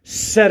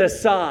set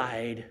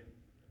aside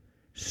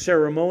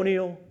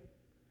ceremonial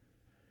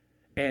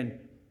and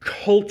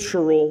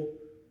cultural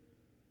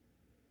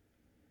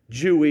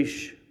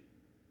Jewish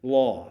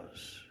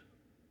laws,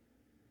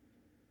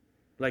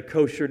 like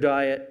kosher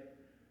diet,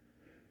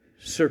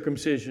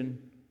 circumcision,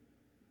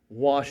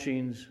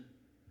 washings,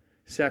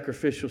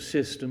 sacrificial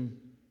system.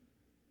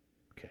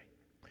 Okay.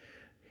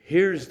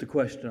 Here's the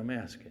question I'm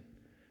asking.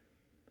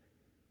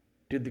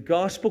 Did the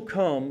gospel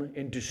come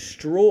and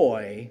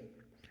destroy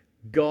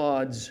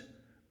God's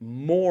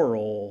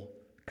moral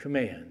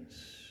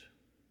commands?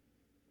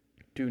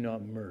 Do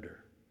not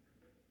murder.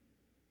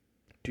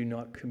 Do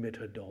not commit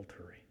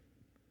adultery.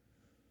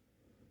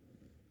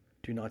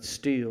 Do not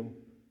steal.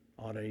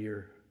 Honor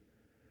your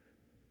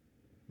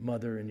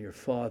mother and your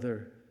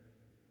father,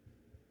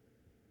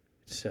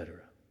 etc.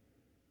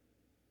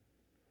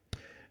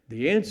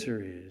 The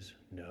answer is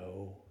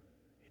no,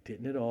 it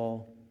didn't at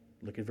all.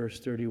 Look at verse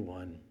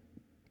 31.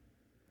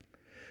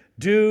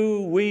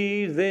 Do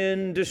we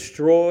then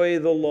destroy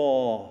the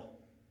law?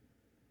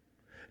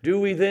 Do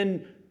we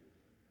then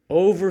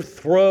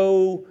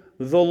overthrow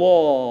the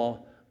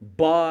law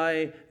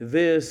by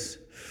this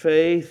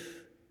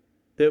faith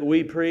that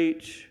we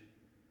preach?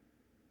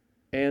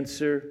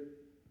 Answer,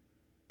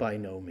 by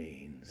no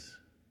means.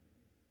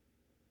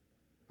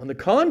 On the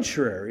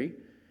contrary,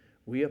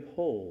 we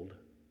uphold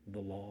the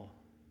law.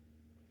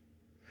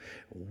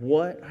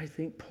 What I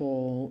think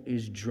Paul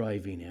is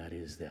driving at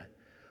is that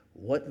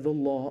what the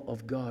law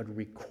of God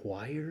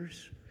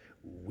requires,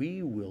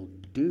 we will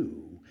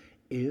do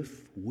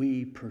if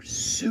we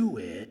pursue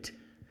it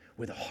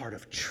with a heart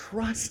of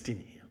trust in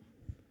Him.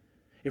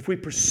 If we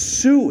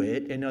pursue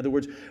it, in other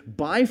words,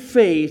 by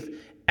faith,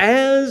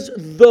 as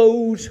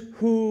those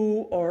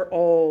who are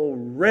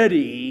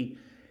already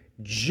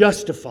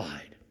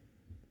justified,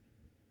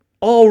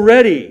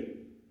 already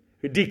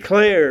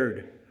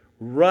declared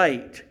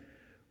right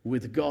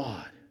with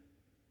God,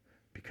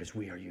 because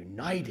we are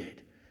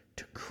united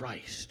to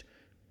Christ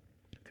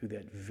through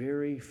that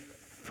very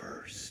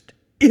first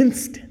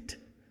instant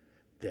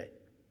that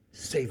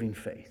saving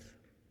faith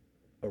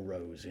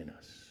arose in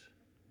us.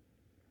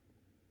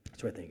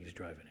 That's what I think he's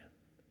driving at.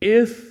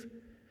 If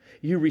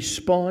you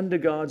respond to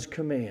God's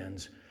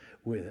commands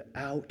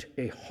without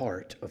a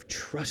heart of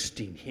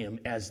trusting Him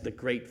as the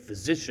great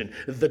physician,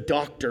 the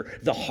doctor,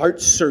 the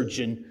heart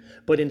surgeon,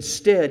 but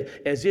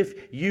instead as if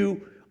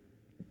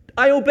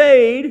I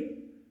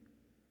obeyed,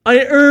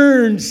 I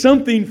earned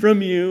something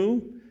from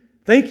you.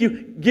 Thank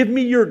you. Give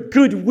me your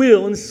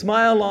goodwill and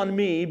smile on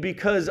me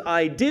because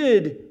I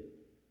did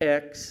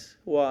X,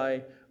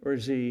 Y, or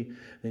Z.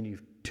 Then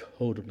you've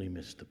totally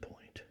missed the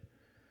point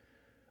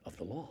of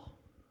the law,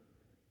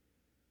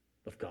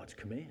 of God's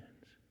commands.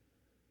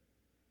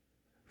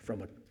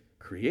 From a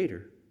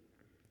creator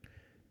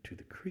to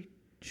the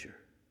creature.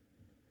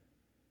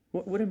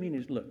 What I mean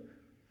is, look,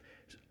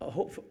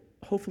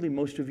 hopefully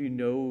most of you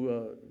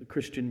know the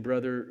Christian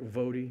brother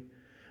Vodi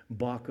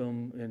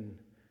Bauckham, and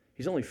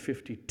he's only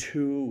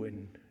 52,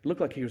 and it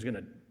looked like he was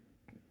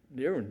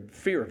they were in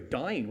fear of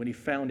dying when he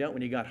found out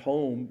when he got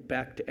home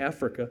back to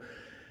Africa,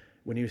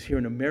 when he was here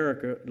in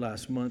America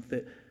last month,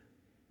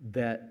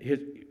 that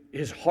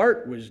his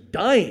heart was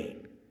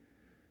dying.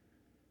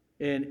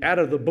 And out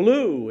of the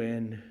blue,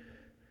 and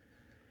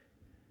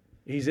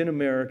he's in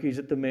America, he's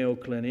at the Mayo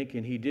Clinic,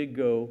 and he did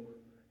go,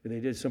 they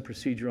did some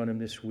procedure on him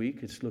this week.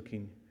 It's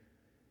looking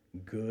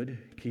good.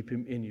 Keep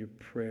him in your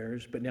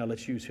prayers. But now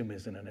let's use him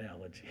as an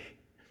analogy.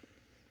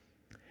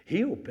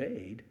 He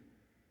obeyed.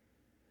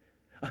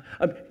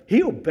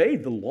 He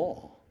obeyed the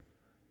law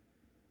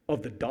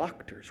of the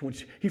doctors. When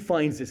he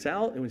finds this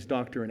out, and was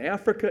doctor in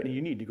Africa, and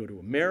you need to go to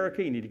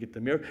America, you need to get to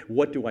America.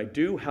 What do I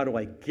do? How do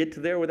I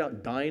get there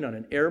without dying on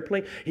an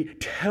airplane?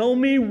 Tell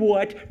me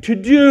what to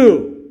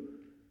do.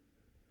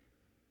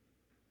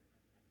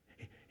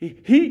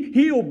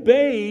 He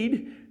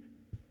obeyed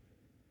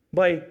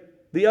by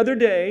the other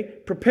day,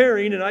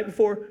 preparing the night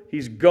before,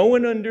 he's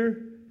going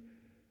under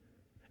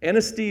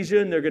anesthesia,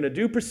 and they're going to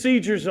do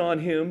procedures on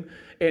him,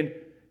 and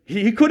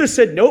he could have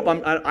said, nope,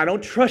 I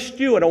don't trust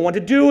you, I don't want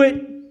to do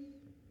it.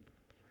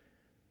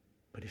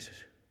 But he says,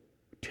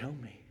 tell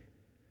me,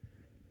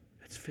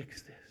 let's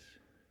fix this.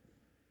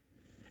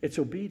 It's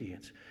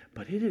obedience.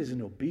 But it is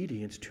an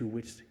obedience to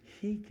which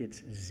he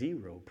gets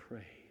zero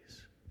praise.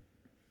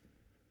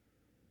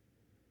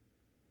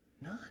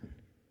 None.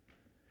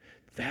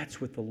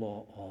 That's what the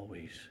law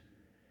always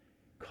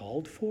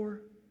called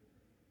for.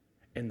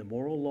 And the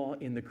moral law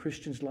in the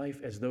Christian's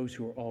life, as those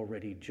who are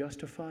already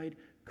justified,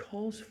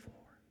 calls for.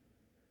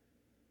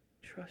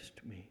 Trust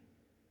me.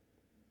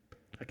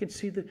 I can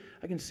see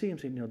him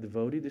saying, no,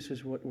 devotee, this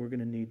is what we're going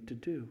to need to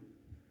do.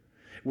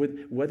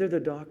 Whether the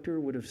doctor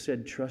would have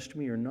said, trust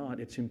me or not,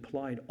 it's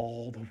implied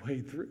all the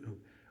way through.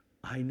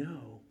 I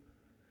know.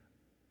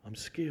 I'm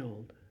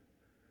skilled.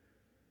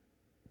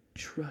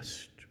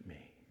 Trust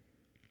me.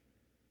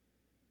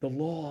 The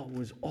law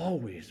was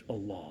always a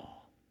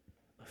law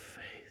of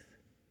faith.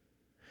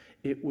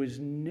 It was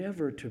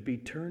never to be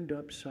turned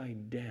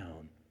upside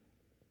down.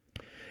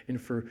 And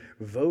for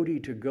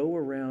Vodi to go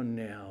around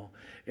now,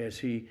 as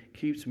he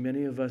keeps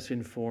many of us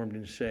informed,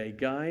 and say,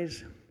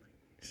 guys,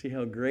 see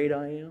how great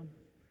I am?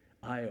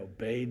 I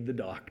obeyed the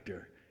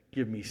doctor.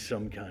 Give me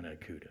some kind of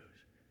kudos.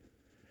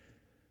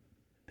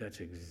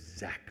 That's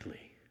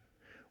exactly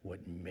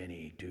what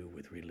many do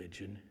with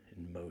religion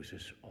and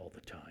Moses all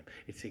the time.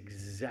 It's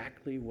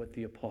exactly what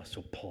the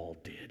Apostle Paul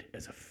did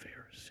as a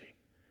Pharisee.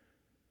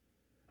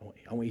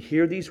 And we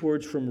hear these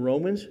words from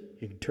Romans.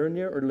 You can turn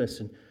there or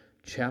listen.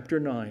 Chapter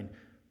 9.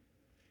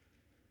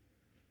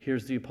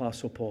 Here's the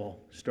Apostle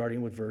Paul,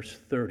 starting with verse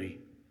 30.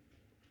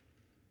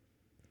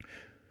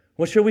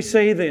 What shall we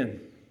say then?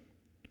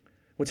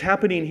 What's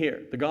happening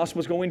here? The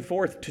gospel is going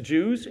forth to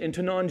Jews and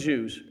to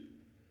non-Jews.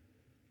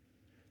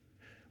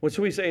 What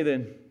shall we say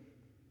then?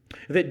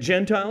 That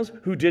Gentiles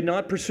who did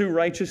not pursue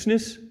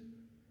righteousness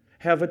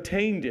have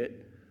attained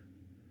it,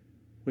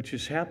 which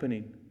is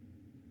happening.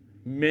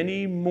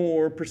 Many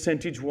more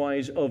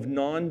percentage-wise of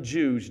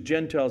non-Jews,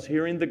 Gentiles,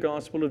 hearing the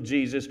gospel of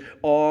Jesus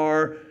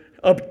are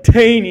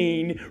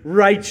obtaining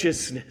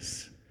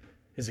righteousness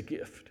as a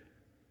gift.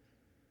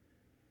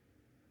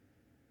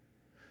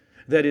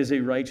 That is a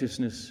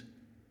righteousness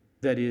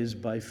that is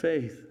by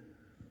faith.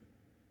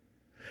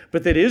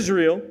 But that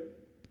Israel,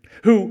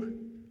 who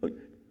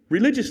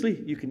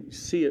religiously, you can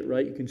see it,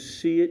 right? You can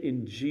see it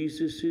in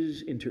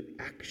Jesus'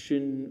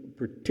 interaction,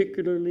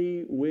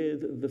 particularly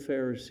with the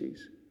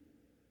Pharisees.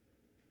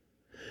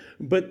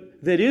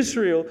 But that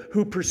Israel,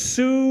 who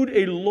pursued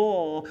a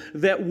law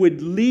that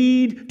would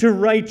lead to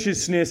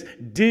righteousness,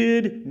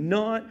 did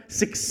not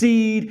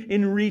succeed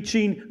in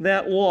reaching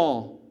that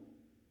law.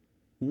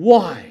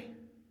 Why?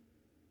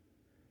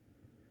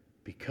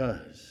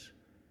 Because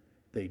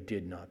they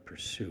did not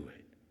pursue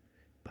it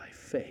by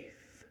faith.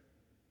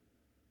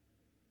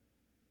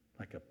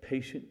 Like a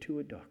patient to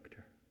a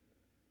doctor.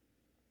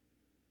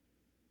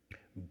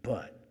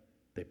 But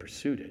they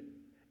pursued it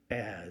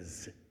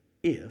as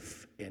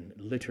if, and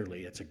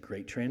literally it's a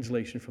great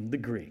translation from the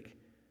Greek,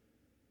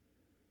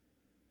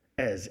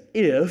 as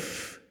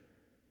if,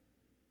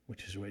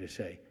 which is a way to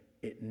say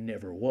it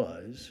never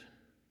was,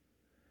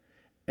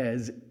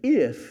 as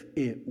if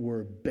it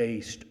were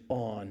based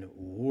on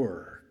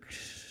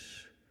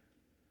works,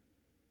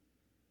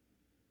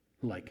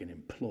 like an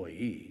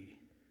employee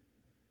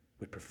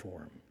would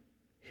perform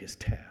his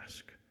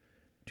task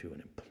to an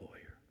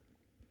employer.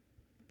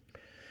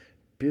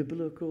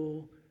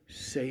 Biblical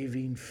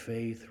saving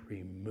faith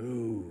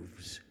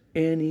removes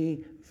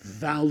any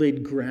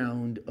valid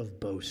ground of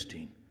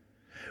boasting,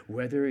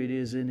 whether it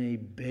is in a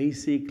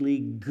basically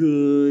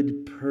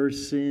good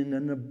person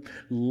and a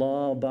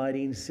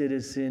law-abiding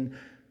citizen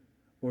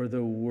or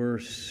the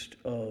worst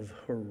of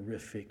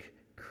horrific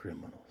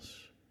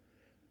criminals.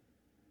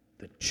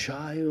 The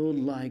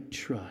childlike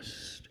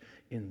trust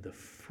in the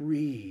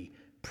free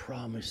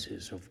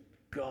promises of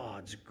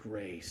God's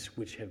grace,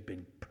 which have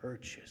been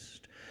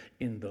purchased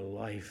in the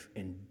life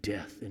and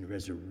death and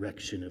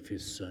resurrection of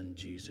His Son,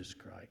 Jesus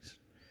Christ,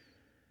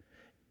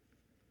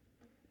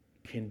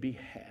 can be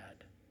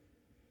had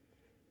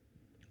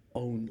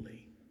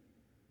only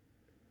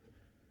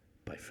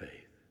by faith.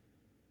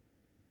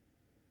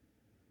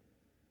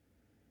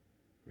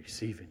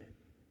 Receiving it.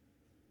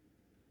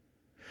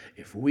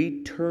 If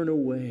we turn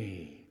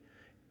away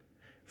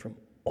from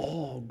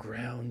all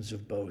grounds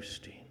of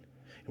boasting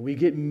and we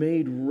get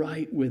made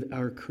right with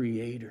our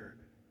Creator,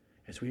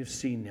 as we have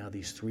seen now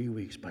these 3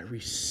 weeks, by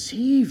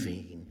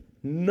receiving,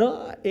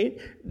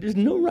 there's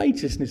no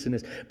righteousness in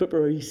this, but by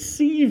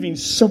receiving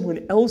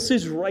someone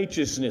else's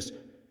righteousness,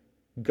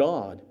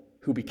 God,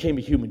 who became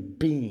a human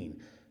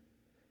being,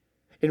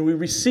 and we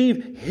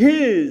receive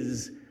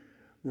His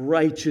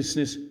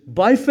righteousness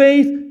by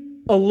faith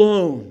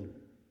alone.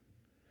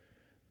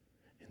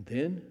 And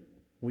then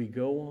we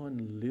go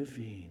on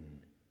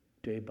living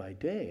day by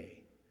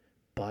day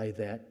by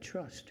that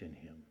trust in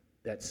Him,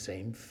 that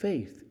same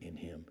faith in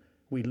Him.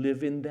 We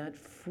live in that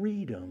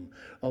freedom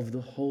of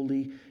the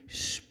Holy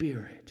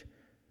Spirit.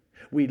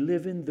 We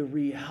live in the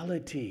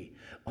reality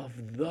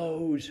of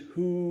those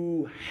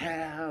who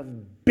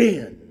have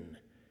been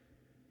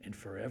and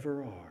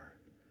forever are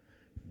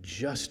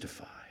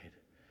justified.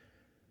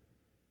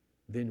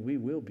 Then we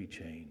will be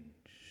changed.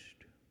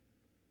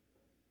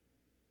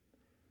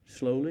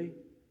 Slowly,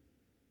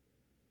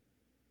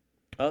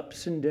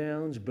 ups and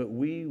downs, but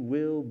we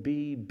will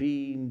be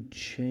being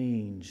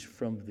changed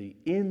from the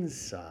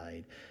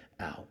inside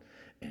out.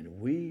 And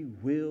we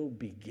will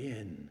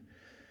begin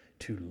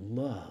to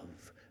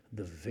love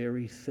the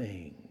very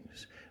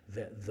things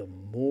that the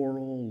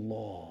moral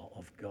law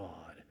of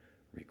God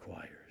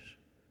requires.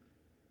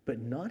 But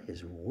not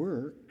as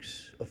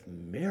works of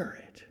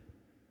merit,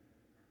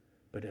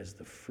 but as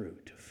the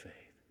fruit of faith.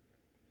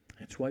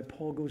 That's why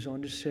Paul goes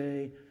on to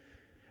say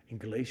in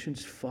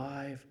Galatians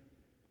 5,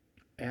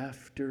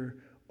 after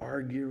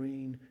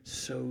arguing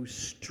so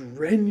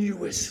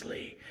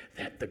strenuously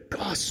that the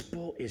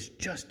gospel is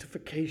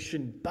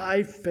justification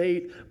by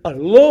faith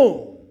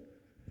alone,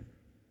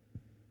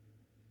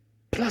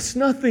 plus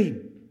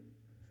nothing.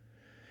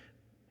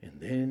 And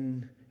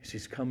then, as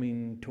he's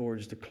coming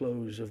towards the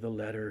close of the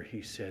letter,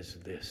 he says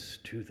this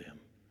to them.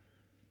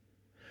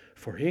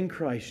 For in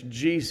Christ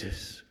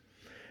Jesus,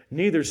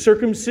 neither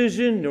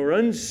circumcision nor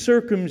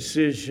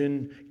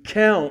uncircumcision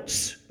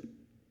counts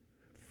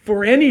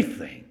for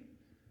anything.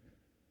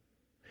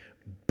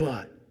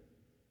 But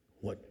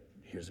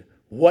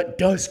what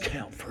does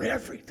count for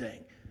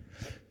everything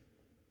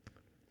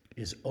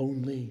is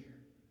only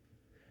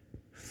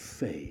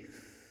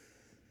faith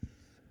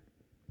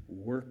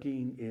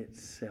working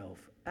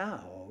itself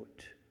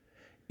out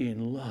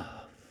in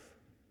love.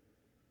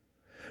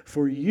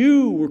 For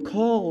you were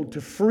called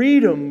to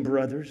freedom,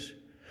 brothers.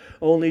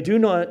 Only do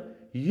not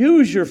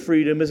use your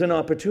freedom as an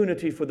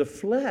opportunity for the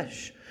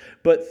flesh,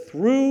 but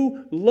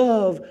through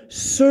love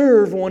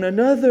serve one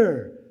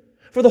another.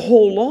 For the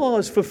whole law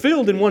is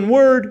fulfilled in one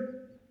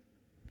word: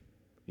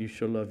 you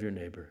shall love your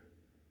neighbor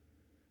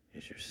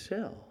as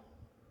yourself.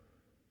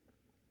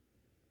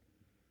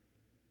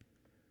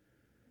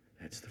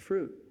 That's the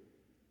fruit.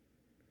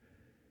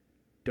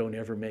 Don't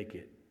ever make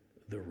it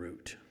the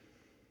root.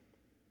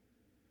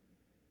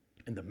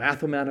 And the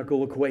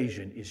mathematical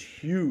equation is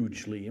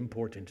hugely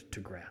important to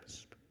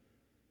grasp.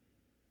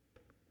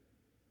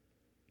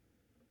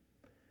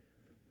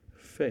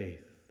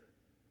 Faith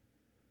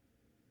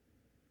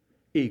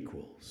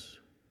equals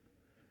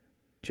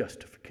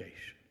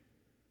justification.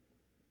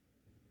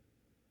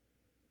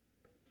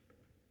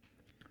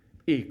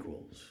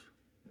 Equals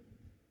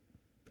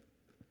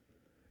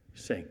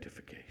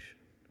sanctification.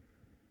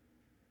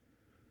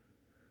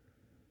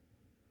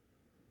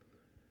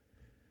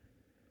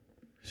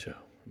 So,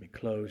 let me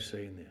close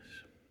saying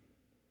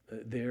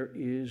this. There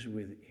is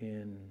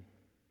within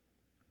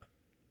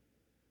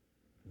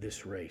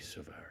this race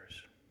of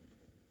ours,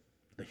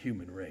 the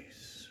human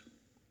race,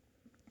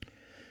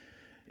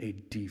 a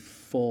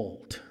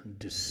default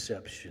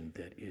deception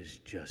that is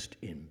just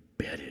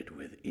embedded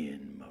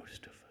within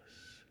most of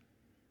us.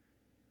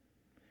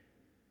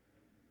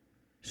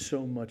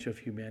 So much of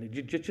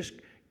humanity.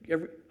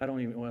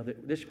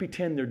 Let's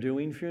pretend they're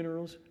doing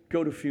funerals.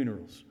 Go to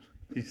funerals.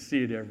 You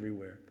see it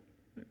everywhere.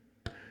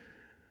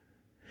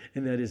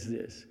 And that is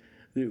this,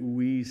 that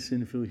we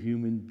sinful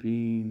human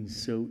beings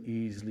so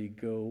easily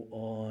go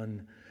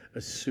on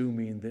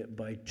assuming that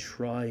by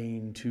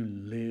trying to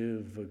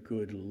live a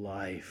good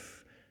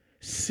life,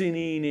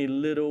 sinning a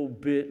little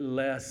bit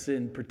less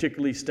and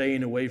particularly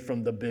staying away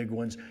from the big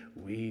ones,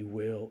 we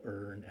will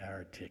earn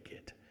our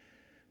ticket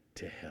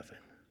to heaven.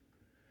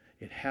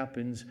 It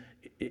happens,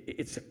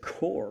 it's the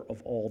core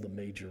of all the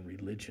major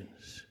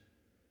religions.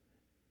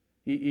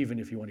 Even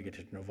if you want to get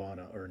to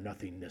nirvana or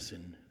nothingness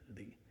in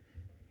the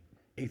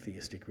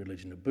atheistic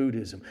religion of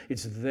Buddhism,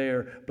 it's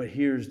there, but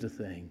here's the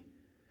thing.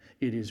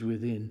 It is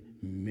within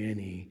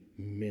many,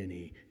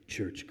 many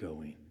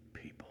church-going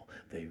people.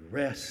 They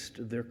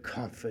rest their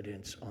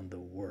confidence on the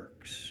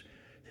works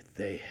that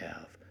they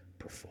have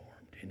performed.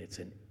 And it's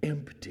an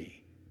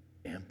empty,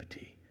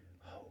 empty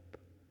hope.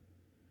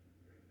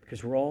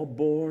 Because we're all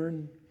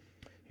born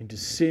into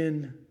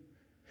sin.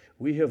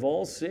 We have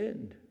all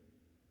sinned.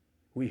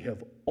 We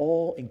have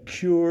all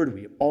incurred.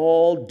 We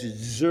all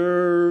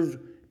deserve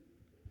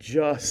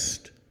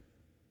just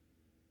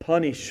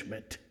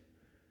punishment.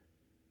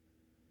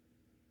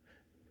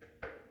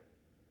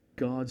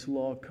 God's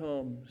law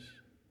comes,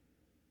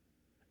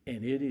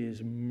 and it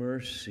is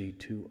mercy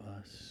to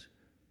us,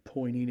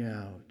 pointing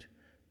out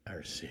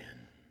our sin,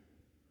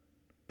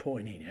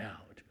 pointing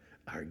out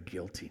our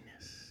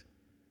guiltiness.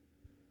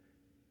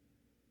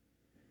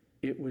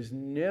 It was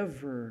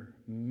never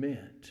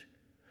meant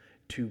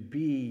to be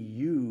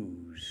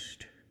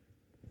used,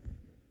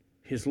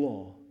 His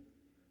law,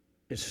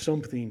 as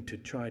something to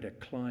try to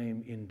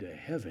climb into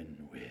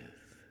heaven with.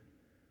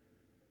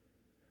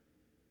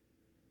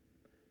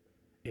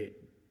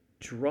 It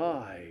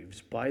drives,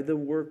 by the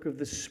work of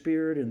the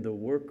Spirit and the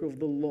work of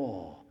the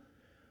law,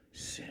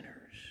 sinners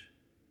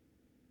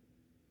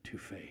to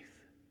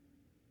faith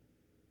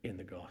in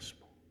the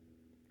gospel,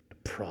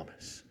 the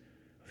promise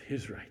of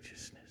His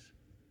righteousness,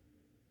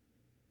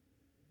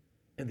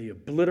 and the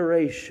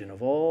obliteration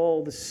of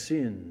all the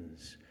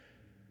sins,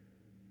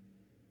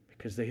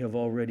 because they have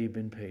already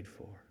been paid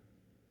for.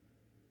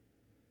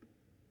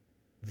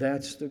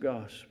 That's the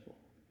gospel.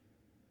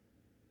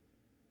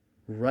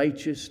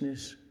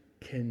 Righteousness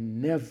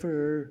can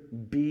never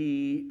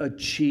be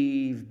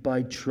achieved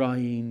by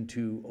trying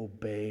to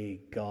obey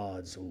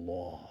God's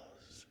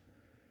laws,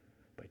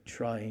 by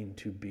trying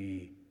to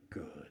be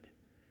good.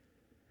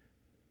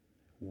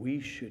 We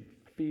should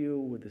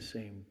feel with the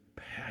same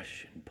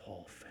passion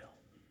Paul felt.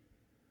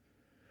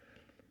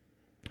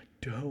 I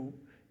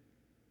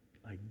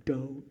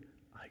don't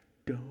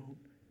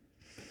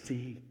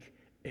seek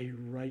a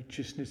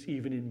righteousness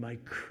even in my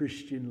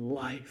Christian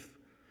life.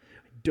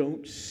 I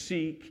don't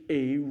seek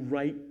a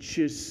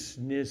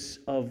righteousness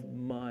of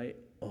my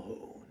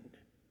own,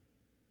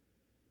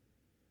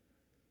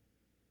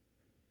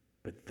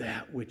 but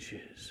that which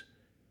is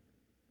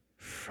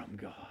from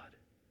God.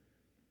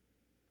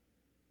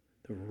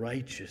 The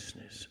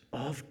righteousness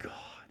of God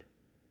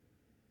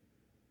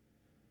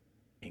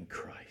in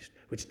Christ,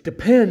 which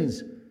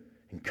depends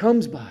and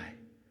comes by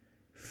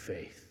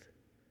faith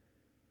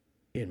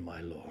in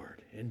my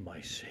Lord and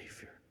my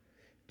Savior,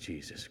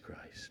 Jesus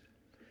Christ.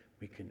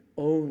 We can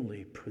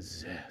only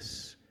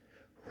possess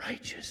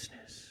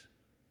righteousness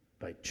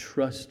by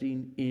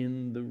trusting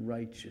in the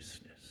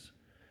righteousness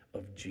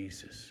of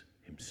Jesus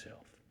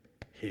himself.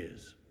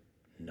 His,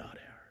 not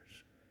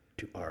ours,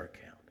 to our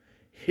account.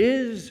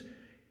 His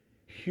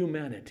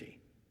humanity.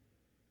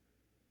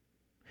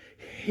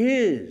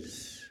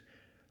 His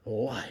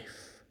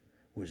life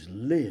was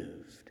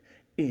lived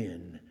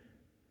in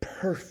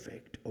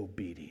perfect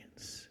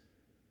obedience.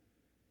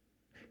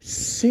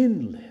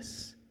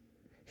 Sinless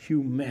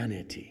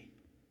humanity.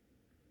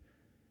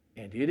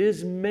 And it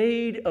is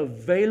made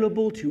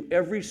available to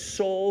every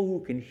soul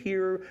who can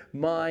hear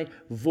my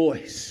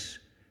voice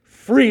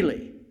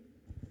freely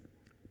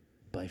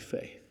by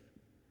faith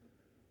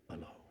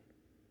alone,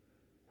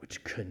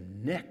 which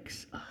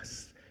connects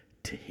us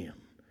to him.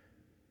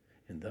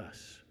 And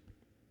thus,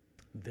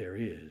 there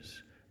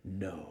is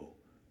no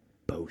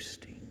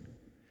boasting.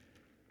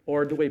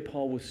 Or the way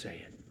Paul will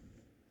say it,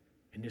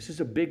 and this is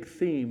a big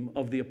theme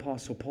of the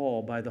Apostle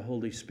Paul by the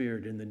Holy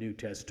Spirit in the New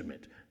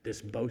Testament,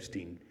 this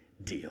boasting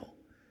deal.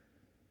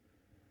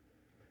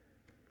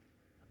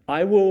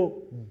 I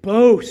will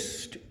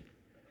boast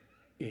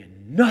in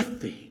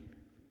nothing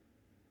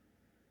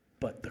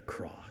but the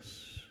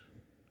cross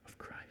of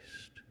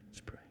Christ.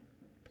 Let's pray.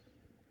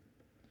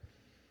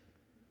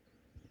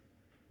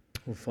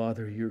 Oh,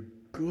 Father, you're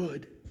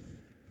good.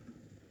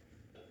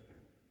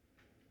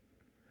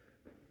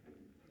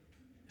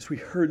 As we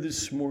heard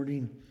this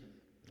morning,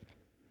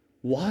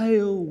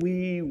 while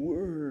we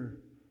were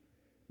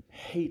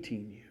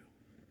hating you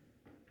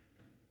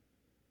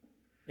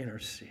in our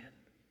sin,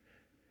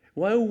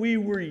 while we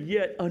were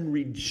yet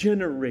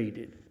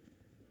unregenerated,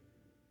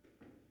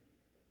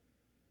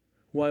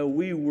 while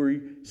we were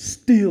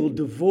still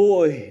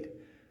devoid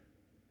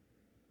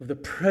of the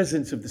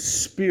presence of the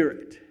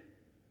Spirit,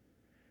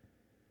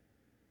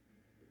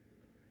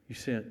 you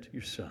sent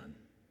your Son.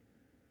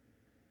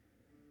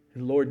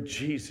 And Lord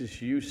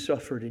Jesus, you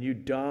suffered and you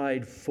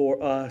died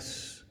for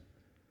us,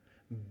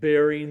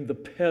 bearing the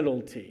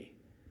penalty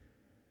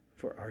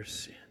for our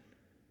sin.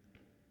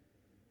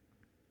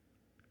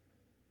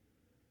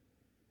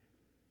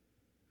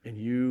 And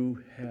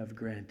you have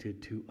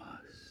granted to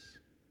us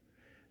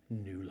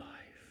new life.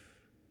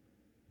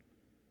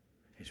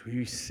 As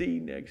we see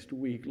next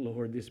week,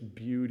 Lord, this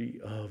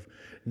beauty of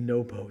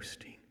no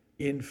boasting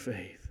in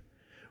faith,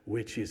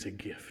 which is a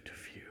gift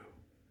of you.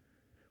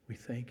 We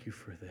thank you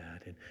for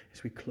that. And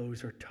as we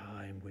close our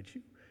time, would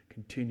you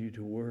continue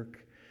to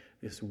work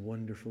this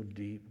wonderful,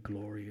 deep,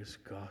 glorious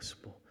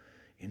gospel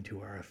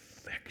into our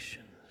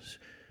affections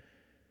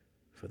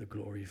for the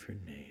glory of your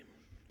name.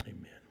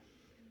 Amen.